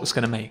 That's what's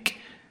going to make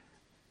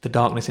the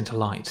darkness into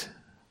light,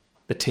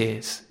 the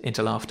tears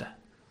into laughter.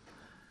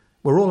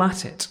 We're all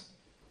at it.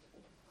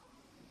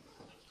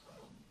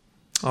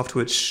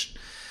 Afterwards,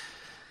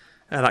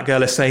 that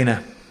girl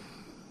Asena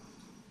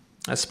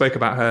spoke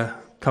about her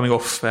coming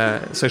off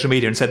social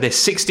media and said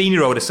this: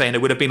 16-year-old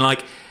Asena would have been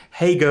like,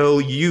 "Hey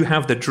girl, you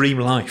have the dream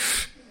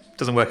life."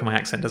 Doesn't work in my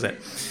accent, does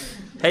it?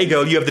 "Hey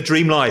girl, you have the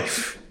dream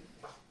life."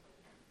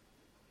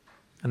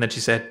 And then she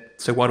said,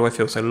 "So why do I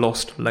feel so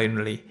lost,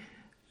 lonely,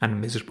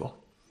 and miserable?"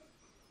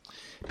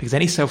 Because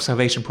any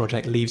self-salvation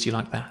project leaves you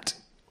like that.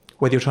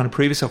 Whether you're trying to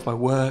prove yourself by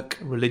work,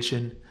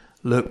 religion,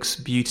 looks,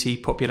 beauty,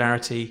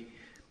 popularity,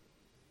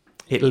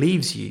 it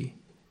leaves you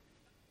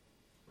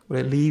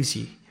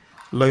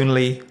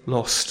lonely,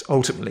 lost,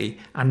 ultimately,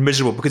 and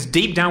miserable. Because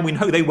deep down we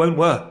know they won't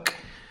work.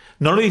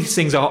 None of these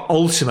things are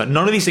ultimate.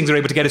 None of these things are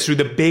able to get us through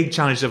the big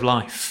challenges of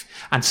life.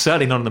 And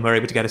certainly none of them are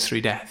able to get us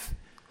through death.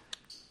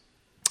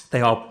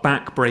 They are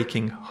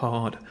back-breaking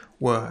hard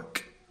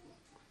work.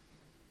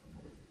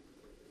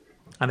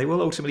 And they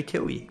will ultimately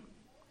kill you.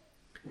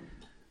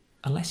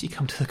 Unless you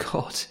come to the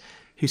God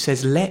who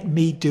says, "Let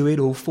me do it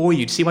all for you."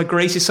 Do you see why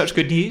grace is such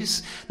good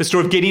news? The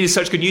story of Gideon is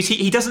such good news.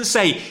 He doesn't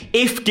say,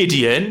 "If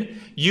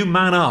Gideon, you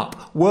man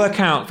up, work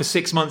out for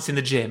 6 months in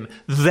the gym,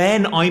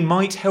 then I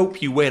might help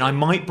you win. I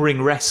might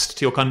bring rest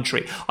to your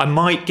country. I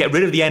might get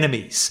rid of the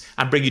enemies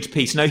and bring you to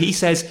peace." No, he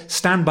says,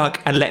 "Stand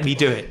back and let me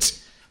do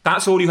it."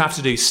 That's all you have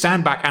to do.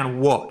 Stand back and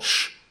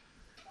watch.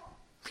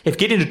 If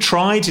Gideon had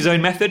tried his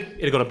own method,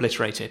 it'd have got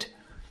obliterated.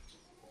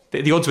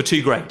 The odds were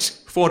too great.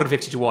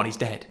 450 to 1, he's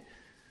dead.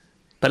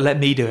 But let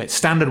me do it.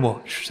 Stand and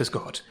watch, says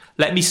God.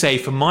 Let me say,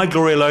 for my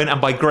glory alone and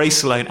by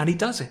grace alone. And he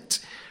does it.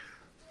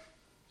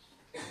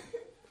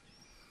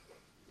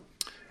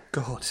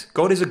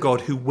 God is a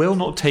God who will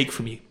not take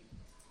from you.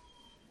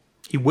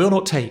 He will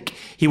not take.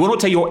 He will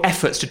not take your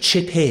efforts to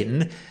chip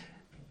in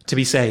to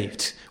be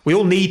saved. We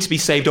all need to be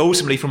saved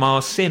ultimately from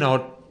our sin,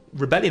 our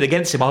rebellion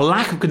against him, our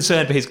lack of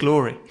concern for his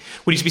glory.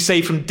 We need to be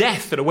saved from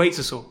death that awaits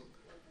us all.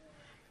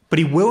 But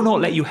he will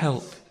not let you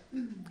help.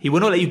 He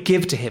will not let you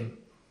give to him.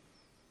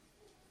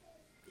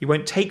 He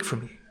won't take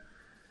from you,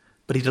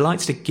 but he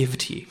delights to give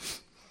to you.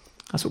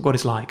 That's what God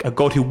is like, a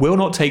God who will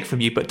not take from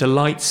you, but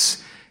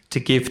delights to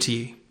give to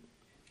you.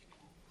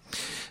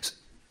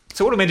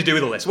 So what are we meant to do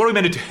with all this? What are we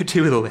meant to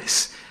do with all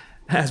this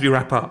as we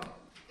wrap up?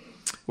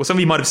 Well, some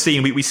of you might have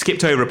seen, we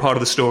skipped over a part of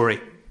the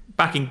story.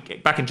 Back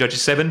in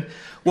Judges 7,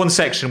 one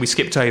section we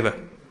skipped over,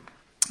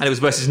 and it was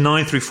verses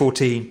 9 through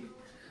 14.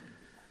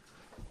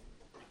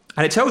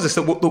 And it tells us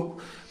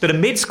that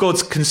amidst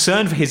God's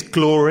concern for his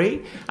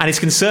glory and his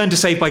concern to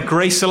save by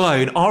grace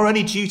alone, our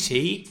only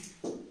duty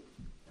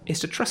is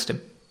to trust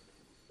him.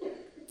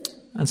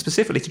 And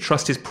specifically to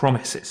trust his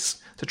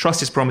promises. To trust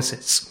his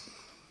promises.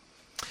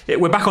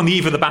 We're back on the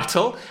eve of the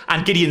battle,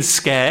 and Gideon's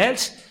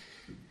scared.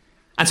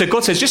 And so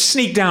God says, just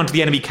sneak down to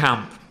the enemy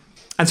camp.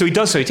 And so he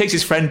does so. He takes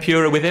his friend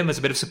Purah with him as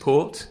a bit of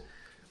support.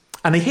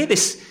 And they hear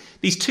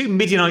these two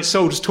Midianite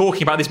soldiers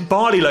talking about this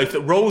barley loaf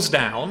that rolls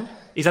down.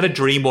 He's had a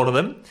dream, one of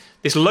them.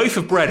 This loaf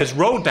of bread has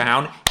rolled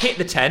down, hit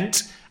the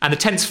tent, and the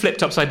tent's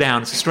flipped upside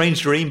down. It's a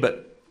strange dream,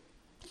 but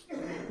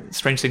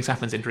strange things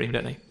happen in dream,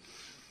 don't they?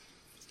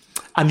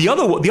 And the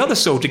other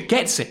soldier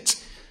gets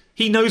it.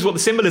 He knows what the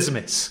symbolism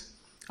is.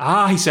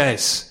 He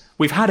says,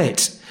 we've had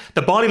it.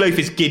 The barley loaf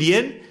is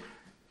Gideon.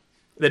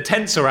 The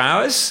tents are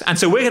ours. And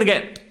so we're going to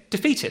get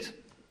defeated.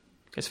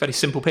 It's a very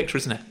simple picture,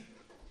 isn't it?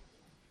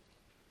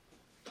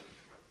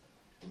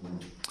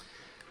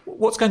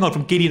 What's going on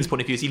from Gideon's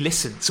point of view as he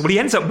listens? Well, he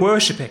ends up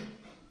worshipping.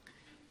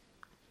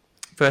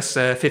 Verse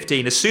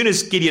 15, as soon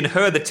as Gideon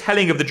heard the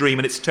telling of the dream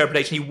and its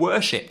interpretation, he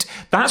worshipped.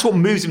 That's what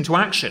moves him to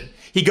action.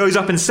 He goes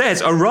up and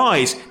says,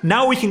 arise,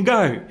 now we can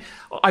go.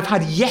 I've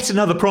had yet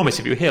another promise.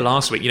 If you were here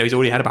last week, he's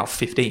already had about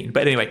 15.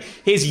 But anyway,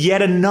 here's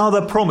yet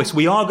another promise.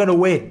 We are going to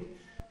win.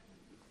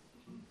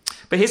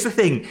 But here's the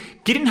thing.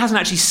 Gideon hasn't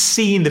actually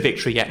seen the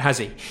victory yet, has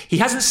he? He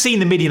hasn't seen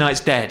the Midianites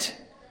dead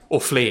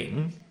or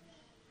fleeing.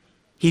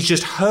 He's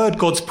just heard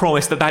God's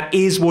promise that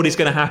is what is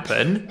going to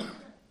happen.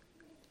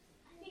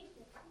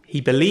 He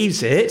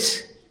believes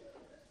it,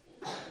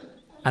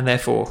 and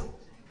therefore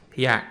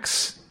he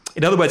acts.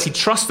 In other words, he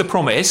trusts the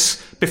promise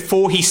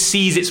before he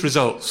sees its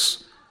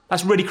results.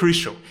 That's really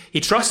crucial. He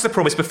trusts the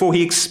promise before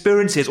he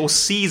experiences or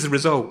sees the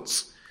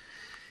results.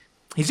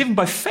 He's living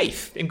by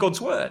faith in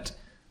God's word.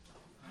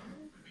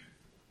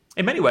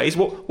 In many ways,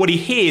 what he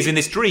hears in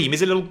this dream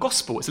is a little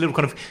gospel. It's a little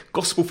kind of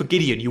gospel for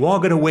Gideon. You are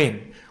going to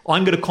win.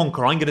 I'm going to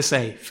conquer. I'm going to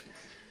save.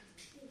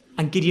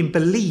 And Gideon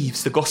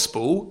believes the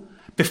gospel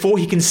before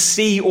he can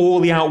see all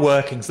the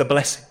outworkings, the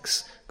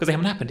blessings, because they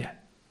haven't happened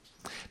yet.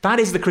 That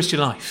is the Christian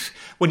life.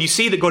 When you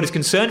see that God is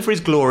concerned for his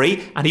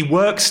glory and he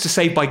works to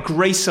save by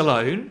grace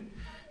alone,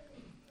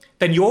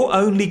 then your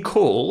only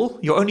call,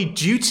 your only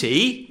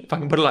duty, if I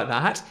can put it like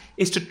that,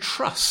 is to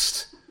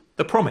trust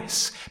the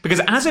promise.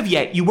 Because as of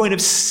yet, you won't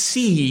have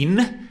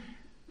seen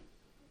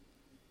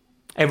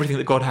everything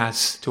that God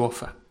has to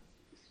offer.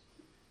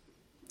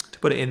 To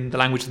put it in the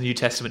language of the New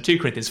Testament, 2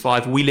 Corinthians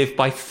 5, we live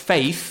by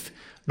faith,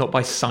 not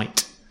by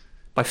sight.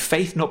 By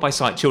faith, not by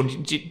sight.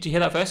 Children, do you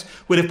hear that verse?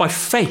 We live by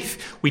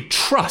faith. We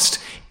trust.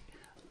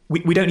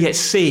 We don't yet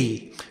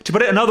see. To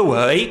put it another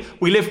way,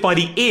 we live by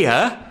the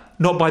ear,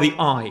 not by the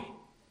eye.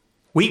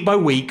 Week by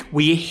week,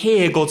 we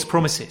hear God's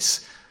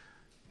promises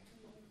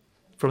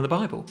from the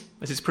Bible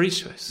as it's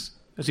preached to us.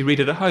 As we read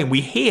it at home,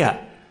 we hear,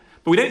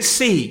 but we don't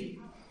see.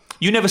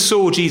 You never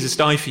saw Jesus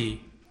die for you.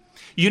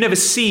 You never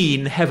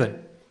seen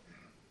heaven.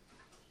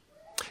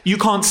 You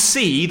can't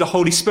see the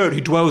Holy Spirit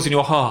who dwells in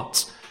your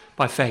heart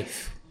by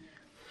faith.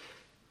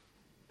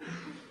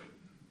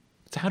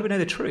 So how do we know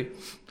they're true?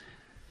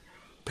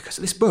 Because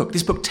of this book.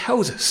 This book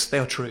tells us they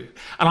are true.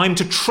 And I'm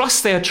to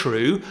trust they are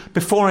true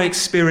before I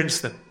experience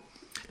them.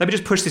 Let me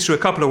just push this through a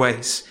couple of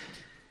ways.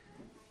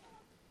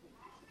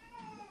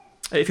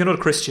 If you're not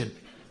a Christian,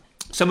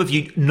 some of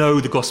you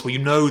know the gospel, you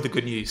know the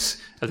good news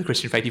of the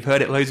Christian faith. You've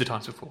heard it loads of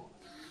times before.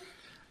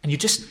 And you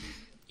just,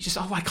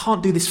 I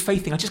can't do this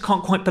faith thing. I just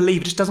can't quite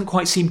believe. It just doesn't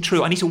quite seem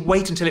true. I need to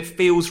wait until it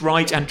feels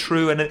right and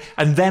true,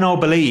 and then I'll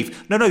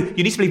believe. No,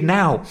 you need to believe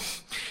now.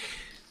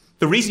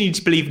 The reason you need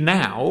to believe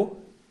now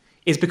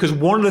is because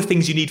one of the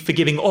things you need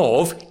forgiving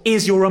of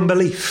is your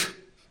unbelief.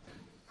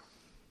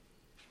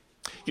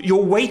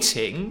 You're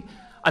waiting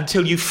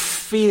until you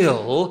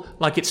feel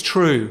like it's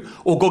true,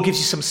 or God gives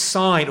you some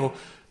sign,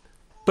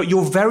 but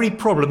your very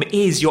problem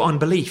is your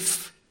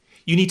unbelief.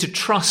 You need to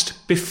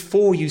trust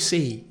before you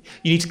see.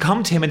 You need to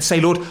come to him and say,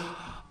 Lord,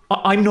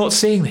 I'm not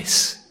seeing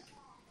this,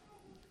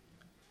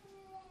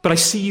 but I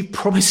see you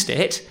promised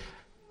it,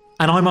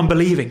 and I'm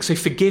unbelieving, so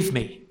forgive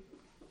me.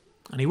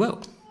 And he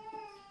will.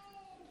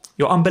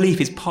 Your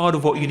unbelief is part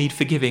of what you need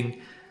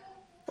forgiving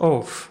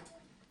of.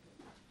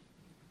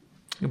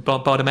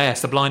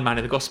 Bartimaeus, the blind man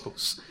in the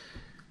Gospels,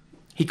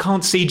 he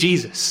can't see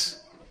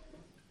Jesus.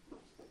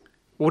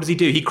 What does he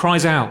do? He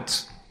cries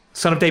out,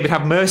 Son of David,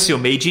 have mercy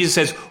on me. Jesus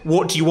says,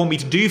 what do you want me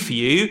to do for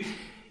you?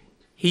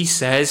 He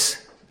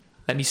says,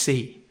 let me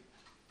see.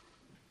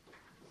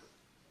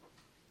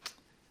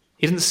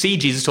 He doesn't see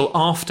Jesus till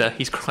after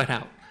he's cried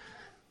out.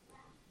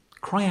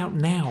 Cry out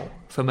now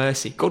for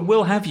mercy. God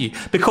will have you.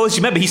 Because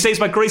remember, he saves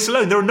by grace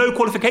alone. There are no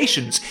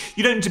qualifications.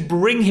 You don't need to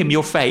bring him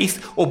your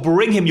faith or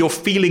bring him your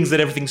feelings that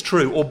everything's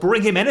true or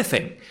bring him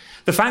anything.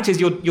 The fact is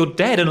you're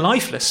dead and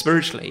lifeless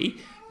spiritually.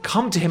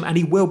 Come to him and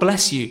he will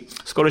bless you.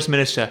 A Scottish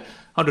minister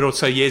 100 or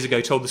so years ago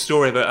told the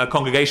story of a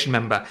congregation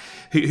member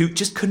who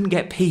just couldn't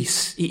get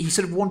peace. He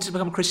sort of wanted to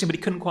become a Christian, but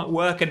he couldn't quite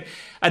work.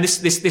 And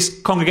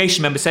this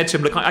congregation member said to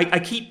him, look, I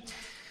keep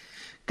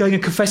going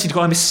and confessing to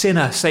God, I'm a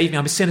sinner, save me,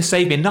 I'm a sinner,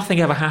 save me, and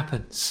nothing ever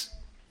happens.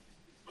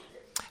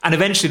 And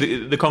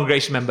eventually the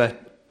congregation member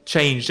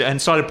changed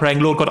and started praying,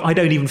 Lord God, I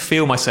don't even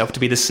feel myself to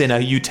be the sinner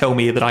you tell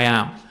me that I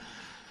am.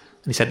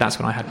 And he said, that's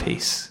when I had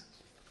peace.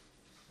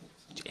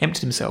 He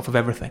emptied himself of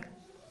everything.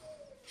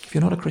 If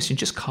you're not a Christian,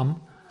 just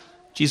come.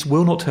 Jesus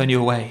will not turn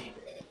you away.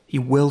 He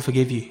will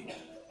forgive you.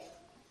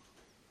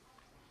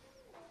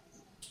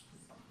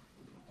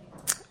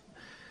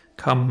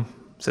 Come,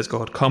 says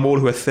God, come all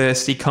who are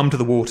thirsty, come to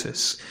the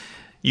waters.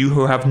 You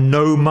who have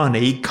no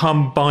money,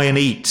 come buy and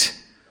eat.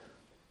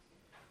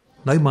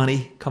 No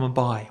money, come and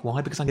buy.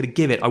 Why? Because I'm going to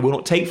give it. I will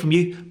not take from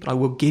you, but I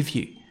will give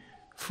you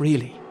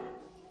freely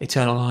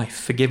eternal life,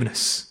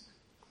 forgiveness.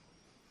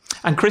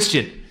 And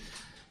Christian,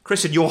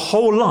 your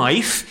whole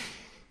life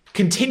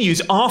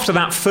continues after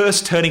that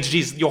first turning to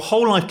Jesus. Your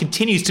whole life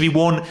continues to be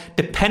one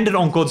dependent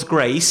on God's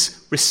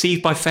grace,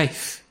 received by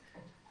faith.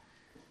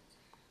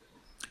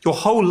 Your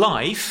whole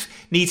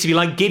life needs to be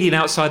like Gideon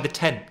outside the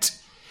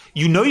tent.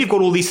 You know you've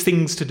got all these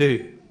things to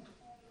do.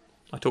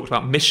 I talked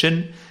about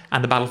mission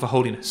and the battle for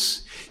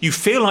holiness. You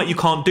feel like you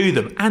can't do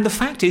them. And the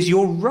fact is,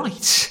 you're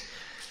right.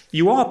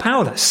 You are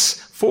powerless.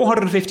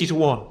 450 to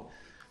 1.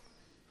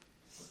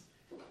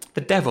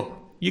 The devil.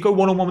 You go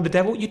one-on-one with the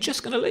devil, you're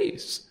just going to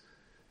lose.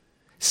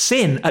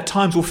 Sin at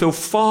times will feel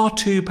far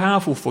too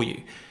powerful for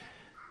you.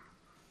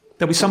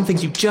 There'll be some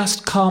things you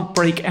just can't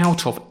break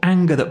out of.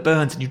 Anger that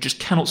burns and you just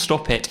cannot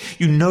stop it.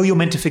 You know you're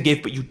meant to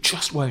forgive, but you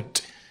just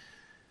won't.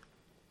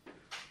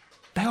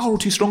 They are all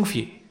too strong for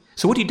you.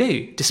 So what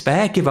do?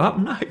 Despair? Give up?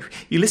 No.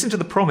 You listen to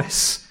the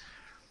promise.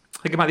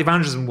 Think about the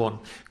evangelism one.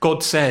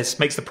 God says,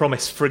 makes the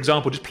promise, for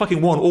example, just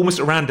plucking one almost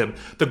at random.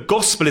 The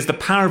gospel is the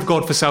power of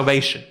God for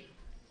salvation.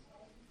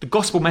 The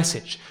gospel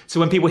message. So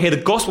when people hear the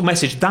gospel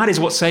message, that is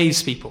what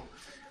saves people.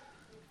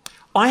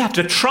 I have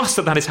to trust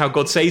that that is how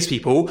God saves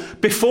people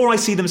before I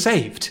see them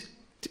saved.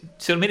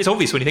 So I mean, it's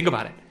obvious when you think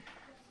about it.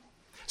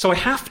 So I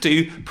have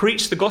to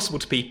preach the gospel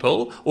to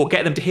people or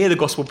get them to hear the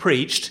gospel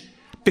preached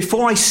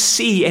before I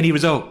see any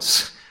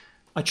results.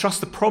 I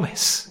trust the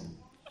promise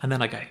and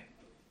then I go.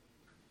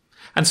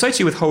 And so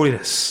too with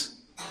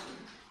holiness.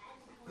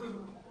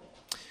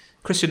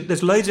 Christian,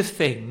 there's loads of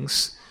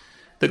things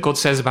that God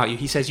says about you.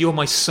 He says, you're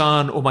my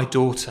son or my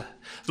daughter.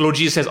 The Lord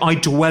Jesus says, I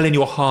dwell in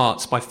your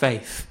hearts by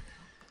faith.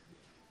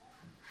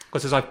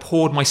 God says, I've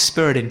poured my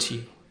spirit into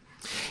you.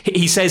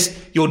 He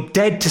says, you're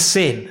dead to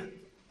sin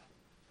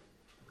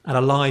and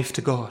alive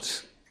to God.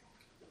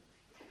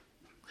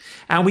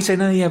 And we say, I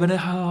don't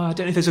know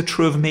if those are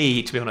true of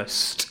me, to be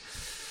honest.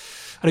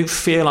 I don't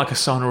feel like a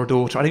son or a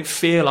daughter. I don't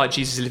feel like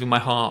Jesus is living in my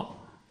heart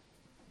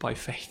by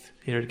faith.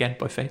 Hear it again,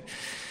 by faith.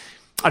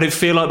 I don't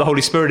feel like the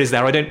Holy Spirit is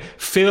there. I don't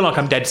feel like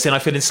I'm dead to sin. I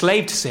feel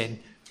enslaved to sin.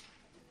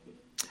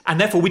 And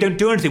therefore we don't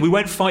do anything. We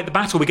won't fight the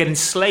battle. We get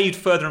enslaved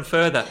further and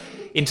further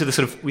into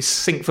the we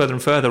sink further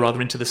and further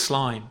rather into the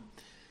slime.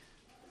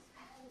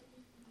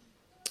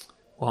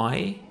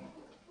 Why?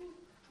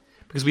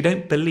 Because we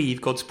don't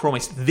believe God's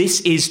promise.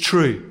 This is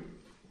true.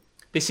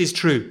 This is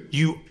true.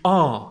 You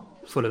are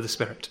full of the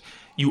Spirit.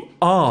 You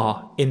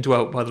are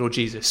indwelt by the Lord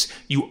Jesus.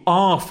 You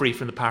are free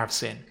from the power of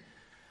sin.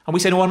 And we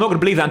say, no, I'm not going to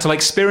believe that until I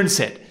experience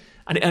it.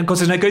 And God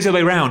says, no, it goes the other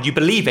way around. You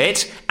believe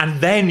it, and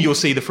then you'll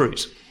see the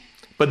fruit.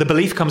 But the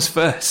belief comes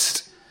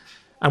first.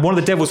 And one of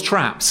the devil's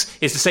traps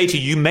is to say to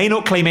you, you may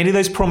not claim any of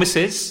those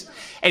promises,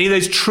 any of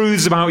those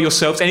truths about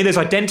yourselves, any of those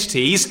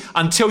identities,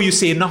 until you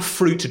see enough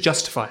fruit to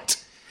justify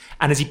it.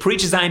 And as he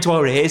preaches that into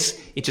our ears,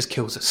 it just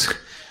kills us.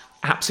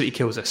 Absolutely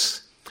kills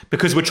us.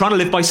 Because we're trying to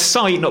live by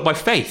sight, not by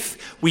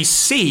faith. We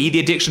see the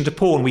addiction to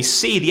porn. We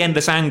see the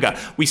endless anger.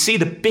 We see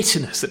the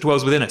bitterness that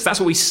dwells within us. That's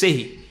what we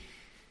see.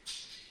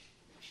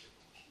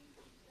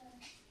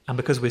 And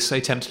because we're so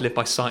tempted to live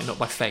by sight, not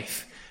by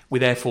faith, we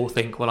therefore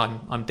think, well,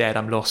 I'm dead,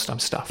 I'm lost, I'm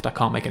stuffed, I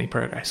can't make any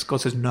progress.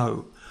 God says,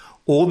 no.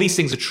 All these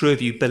things are true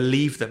of you.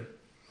 Believe them.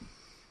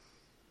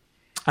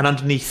 And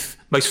underneath,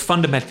 most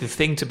fundamentally, the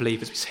thing to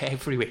believe, as we say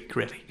every week,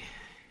 really,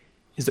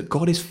 is that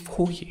God is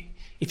for you.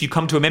 If you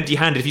come to him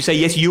empty-handed, if you say,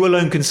 yes, you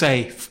alone can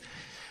save,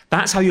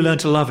 that's how you learn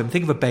to love him.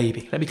 Think of a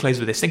baby. Let me close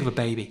with this. Think of a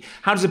baby.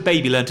 How does a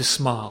baby learn to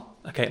smile?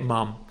 Okay, at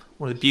mum.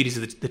 One of the beauties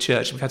of the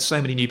church. We've had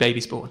so many new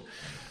babies born.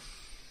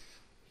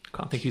 I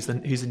can't think who's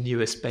the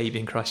newest baby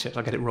in Christchurch.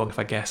 I'll get it wrong if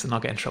I guess, and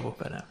I'll get in trouble.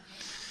 But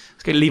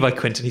let's go Levi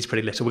Quinton. He's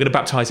pretty little. We're going to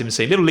baptise him and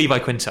see. Little Levi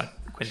Quinton.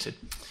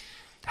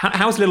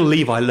 How's little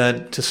Levi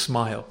learned to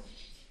smile?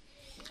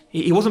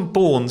 He wasn't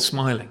born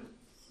smiling.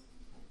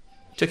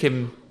 It took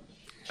him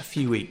a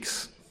few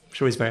weeks. I'm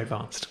sure he's very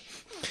advanced.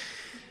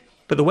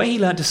 But the way he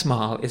learned to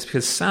smile is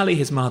because Sally,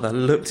 his mother,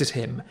 looked at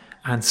him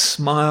and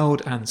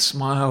smiled and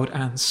smiled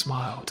and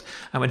smiled.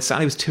 And when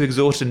Sally was too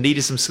exhausted and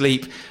needed some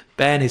sleep,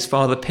 Ben, his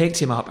father,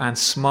 picked him up and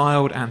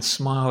smiled and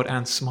smiled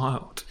and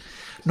smiled.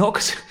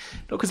 Not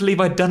because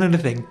Levi had done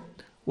anything.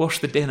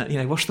 Washed the dinner,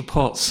 washed the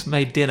pots,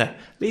 made dinner.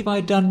 Levi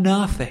had done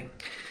nothing.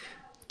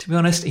 To be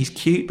honest, he's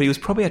cute, but he was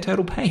probably a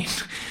total pain.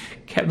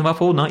 Kept them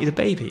up all night, he's a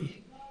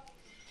baby.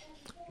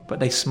 But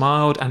they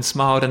smiled and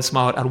smiled and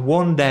smiled, and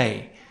one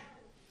day,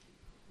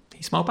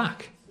 he smiled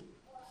back.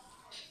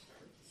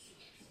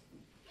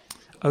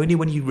 Only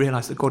when you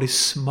realise that God is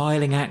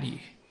smiling at you,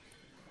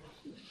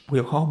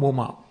 we'll heart warm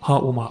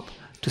up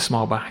to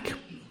smile back.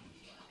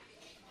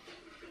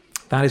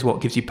 That is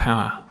what gives you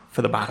power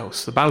for the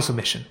battles for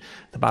mission,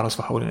 the battles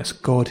for holiness.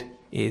 God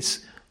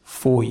is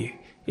for you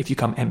if you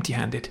come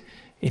empty-handed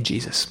in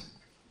Jesus.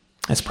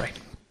 Let's pray.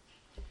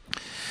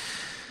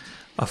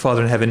 Our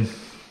Father in heaven,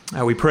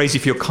 we praise you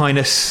for your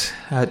kindness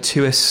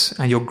to us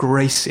and your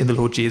grace in the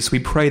Lord Jesus. We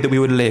pray that we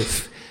would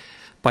live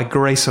by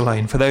grace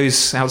alone. For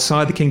those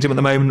outside the kingdom at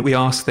the moment, we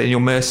ask that in your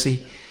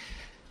mercy,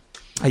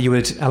 you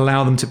would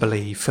allow them to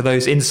believe. For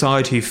those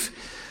inside who've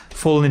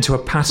fallen into a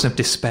pattern of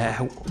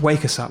despair,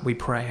 wake us up, we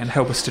pray, and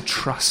help us to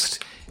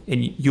trust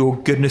in your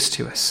goodness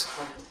to us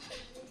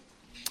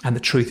and the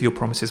truth of your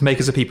promises. Make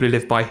us a people who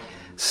live by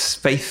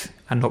faith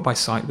and not by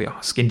sight, we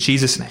ask. In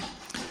Jesus' name,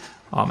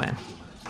 amen.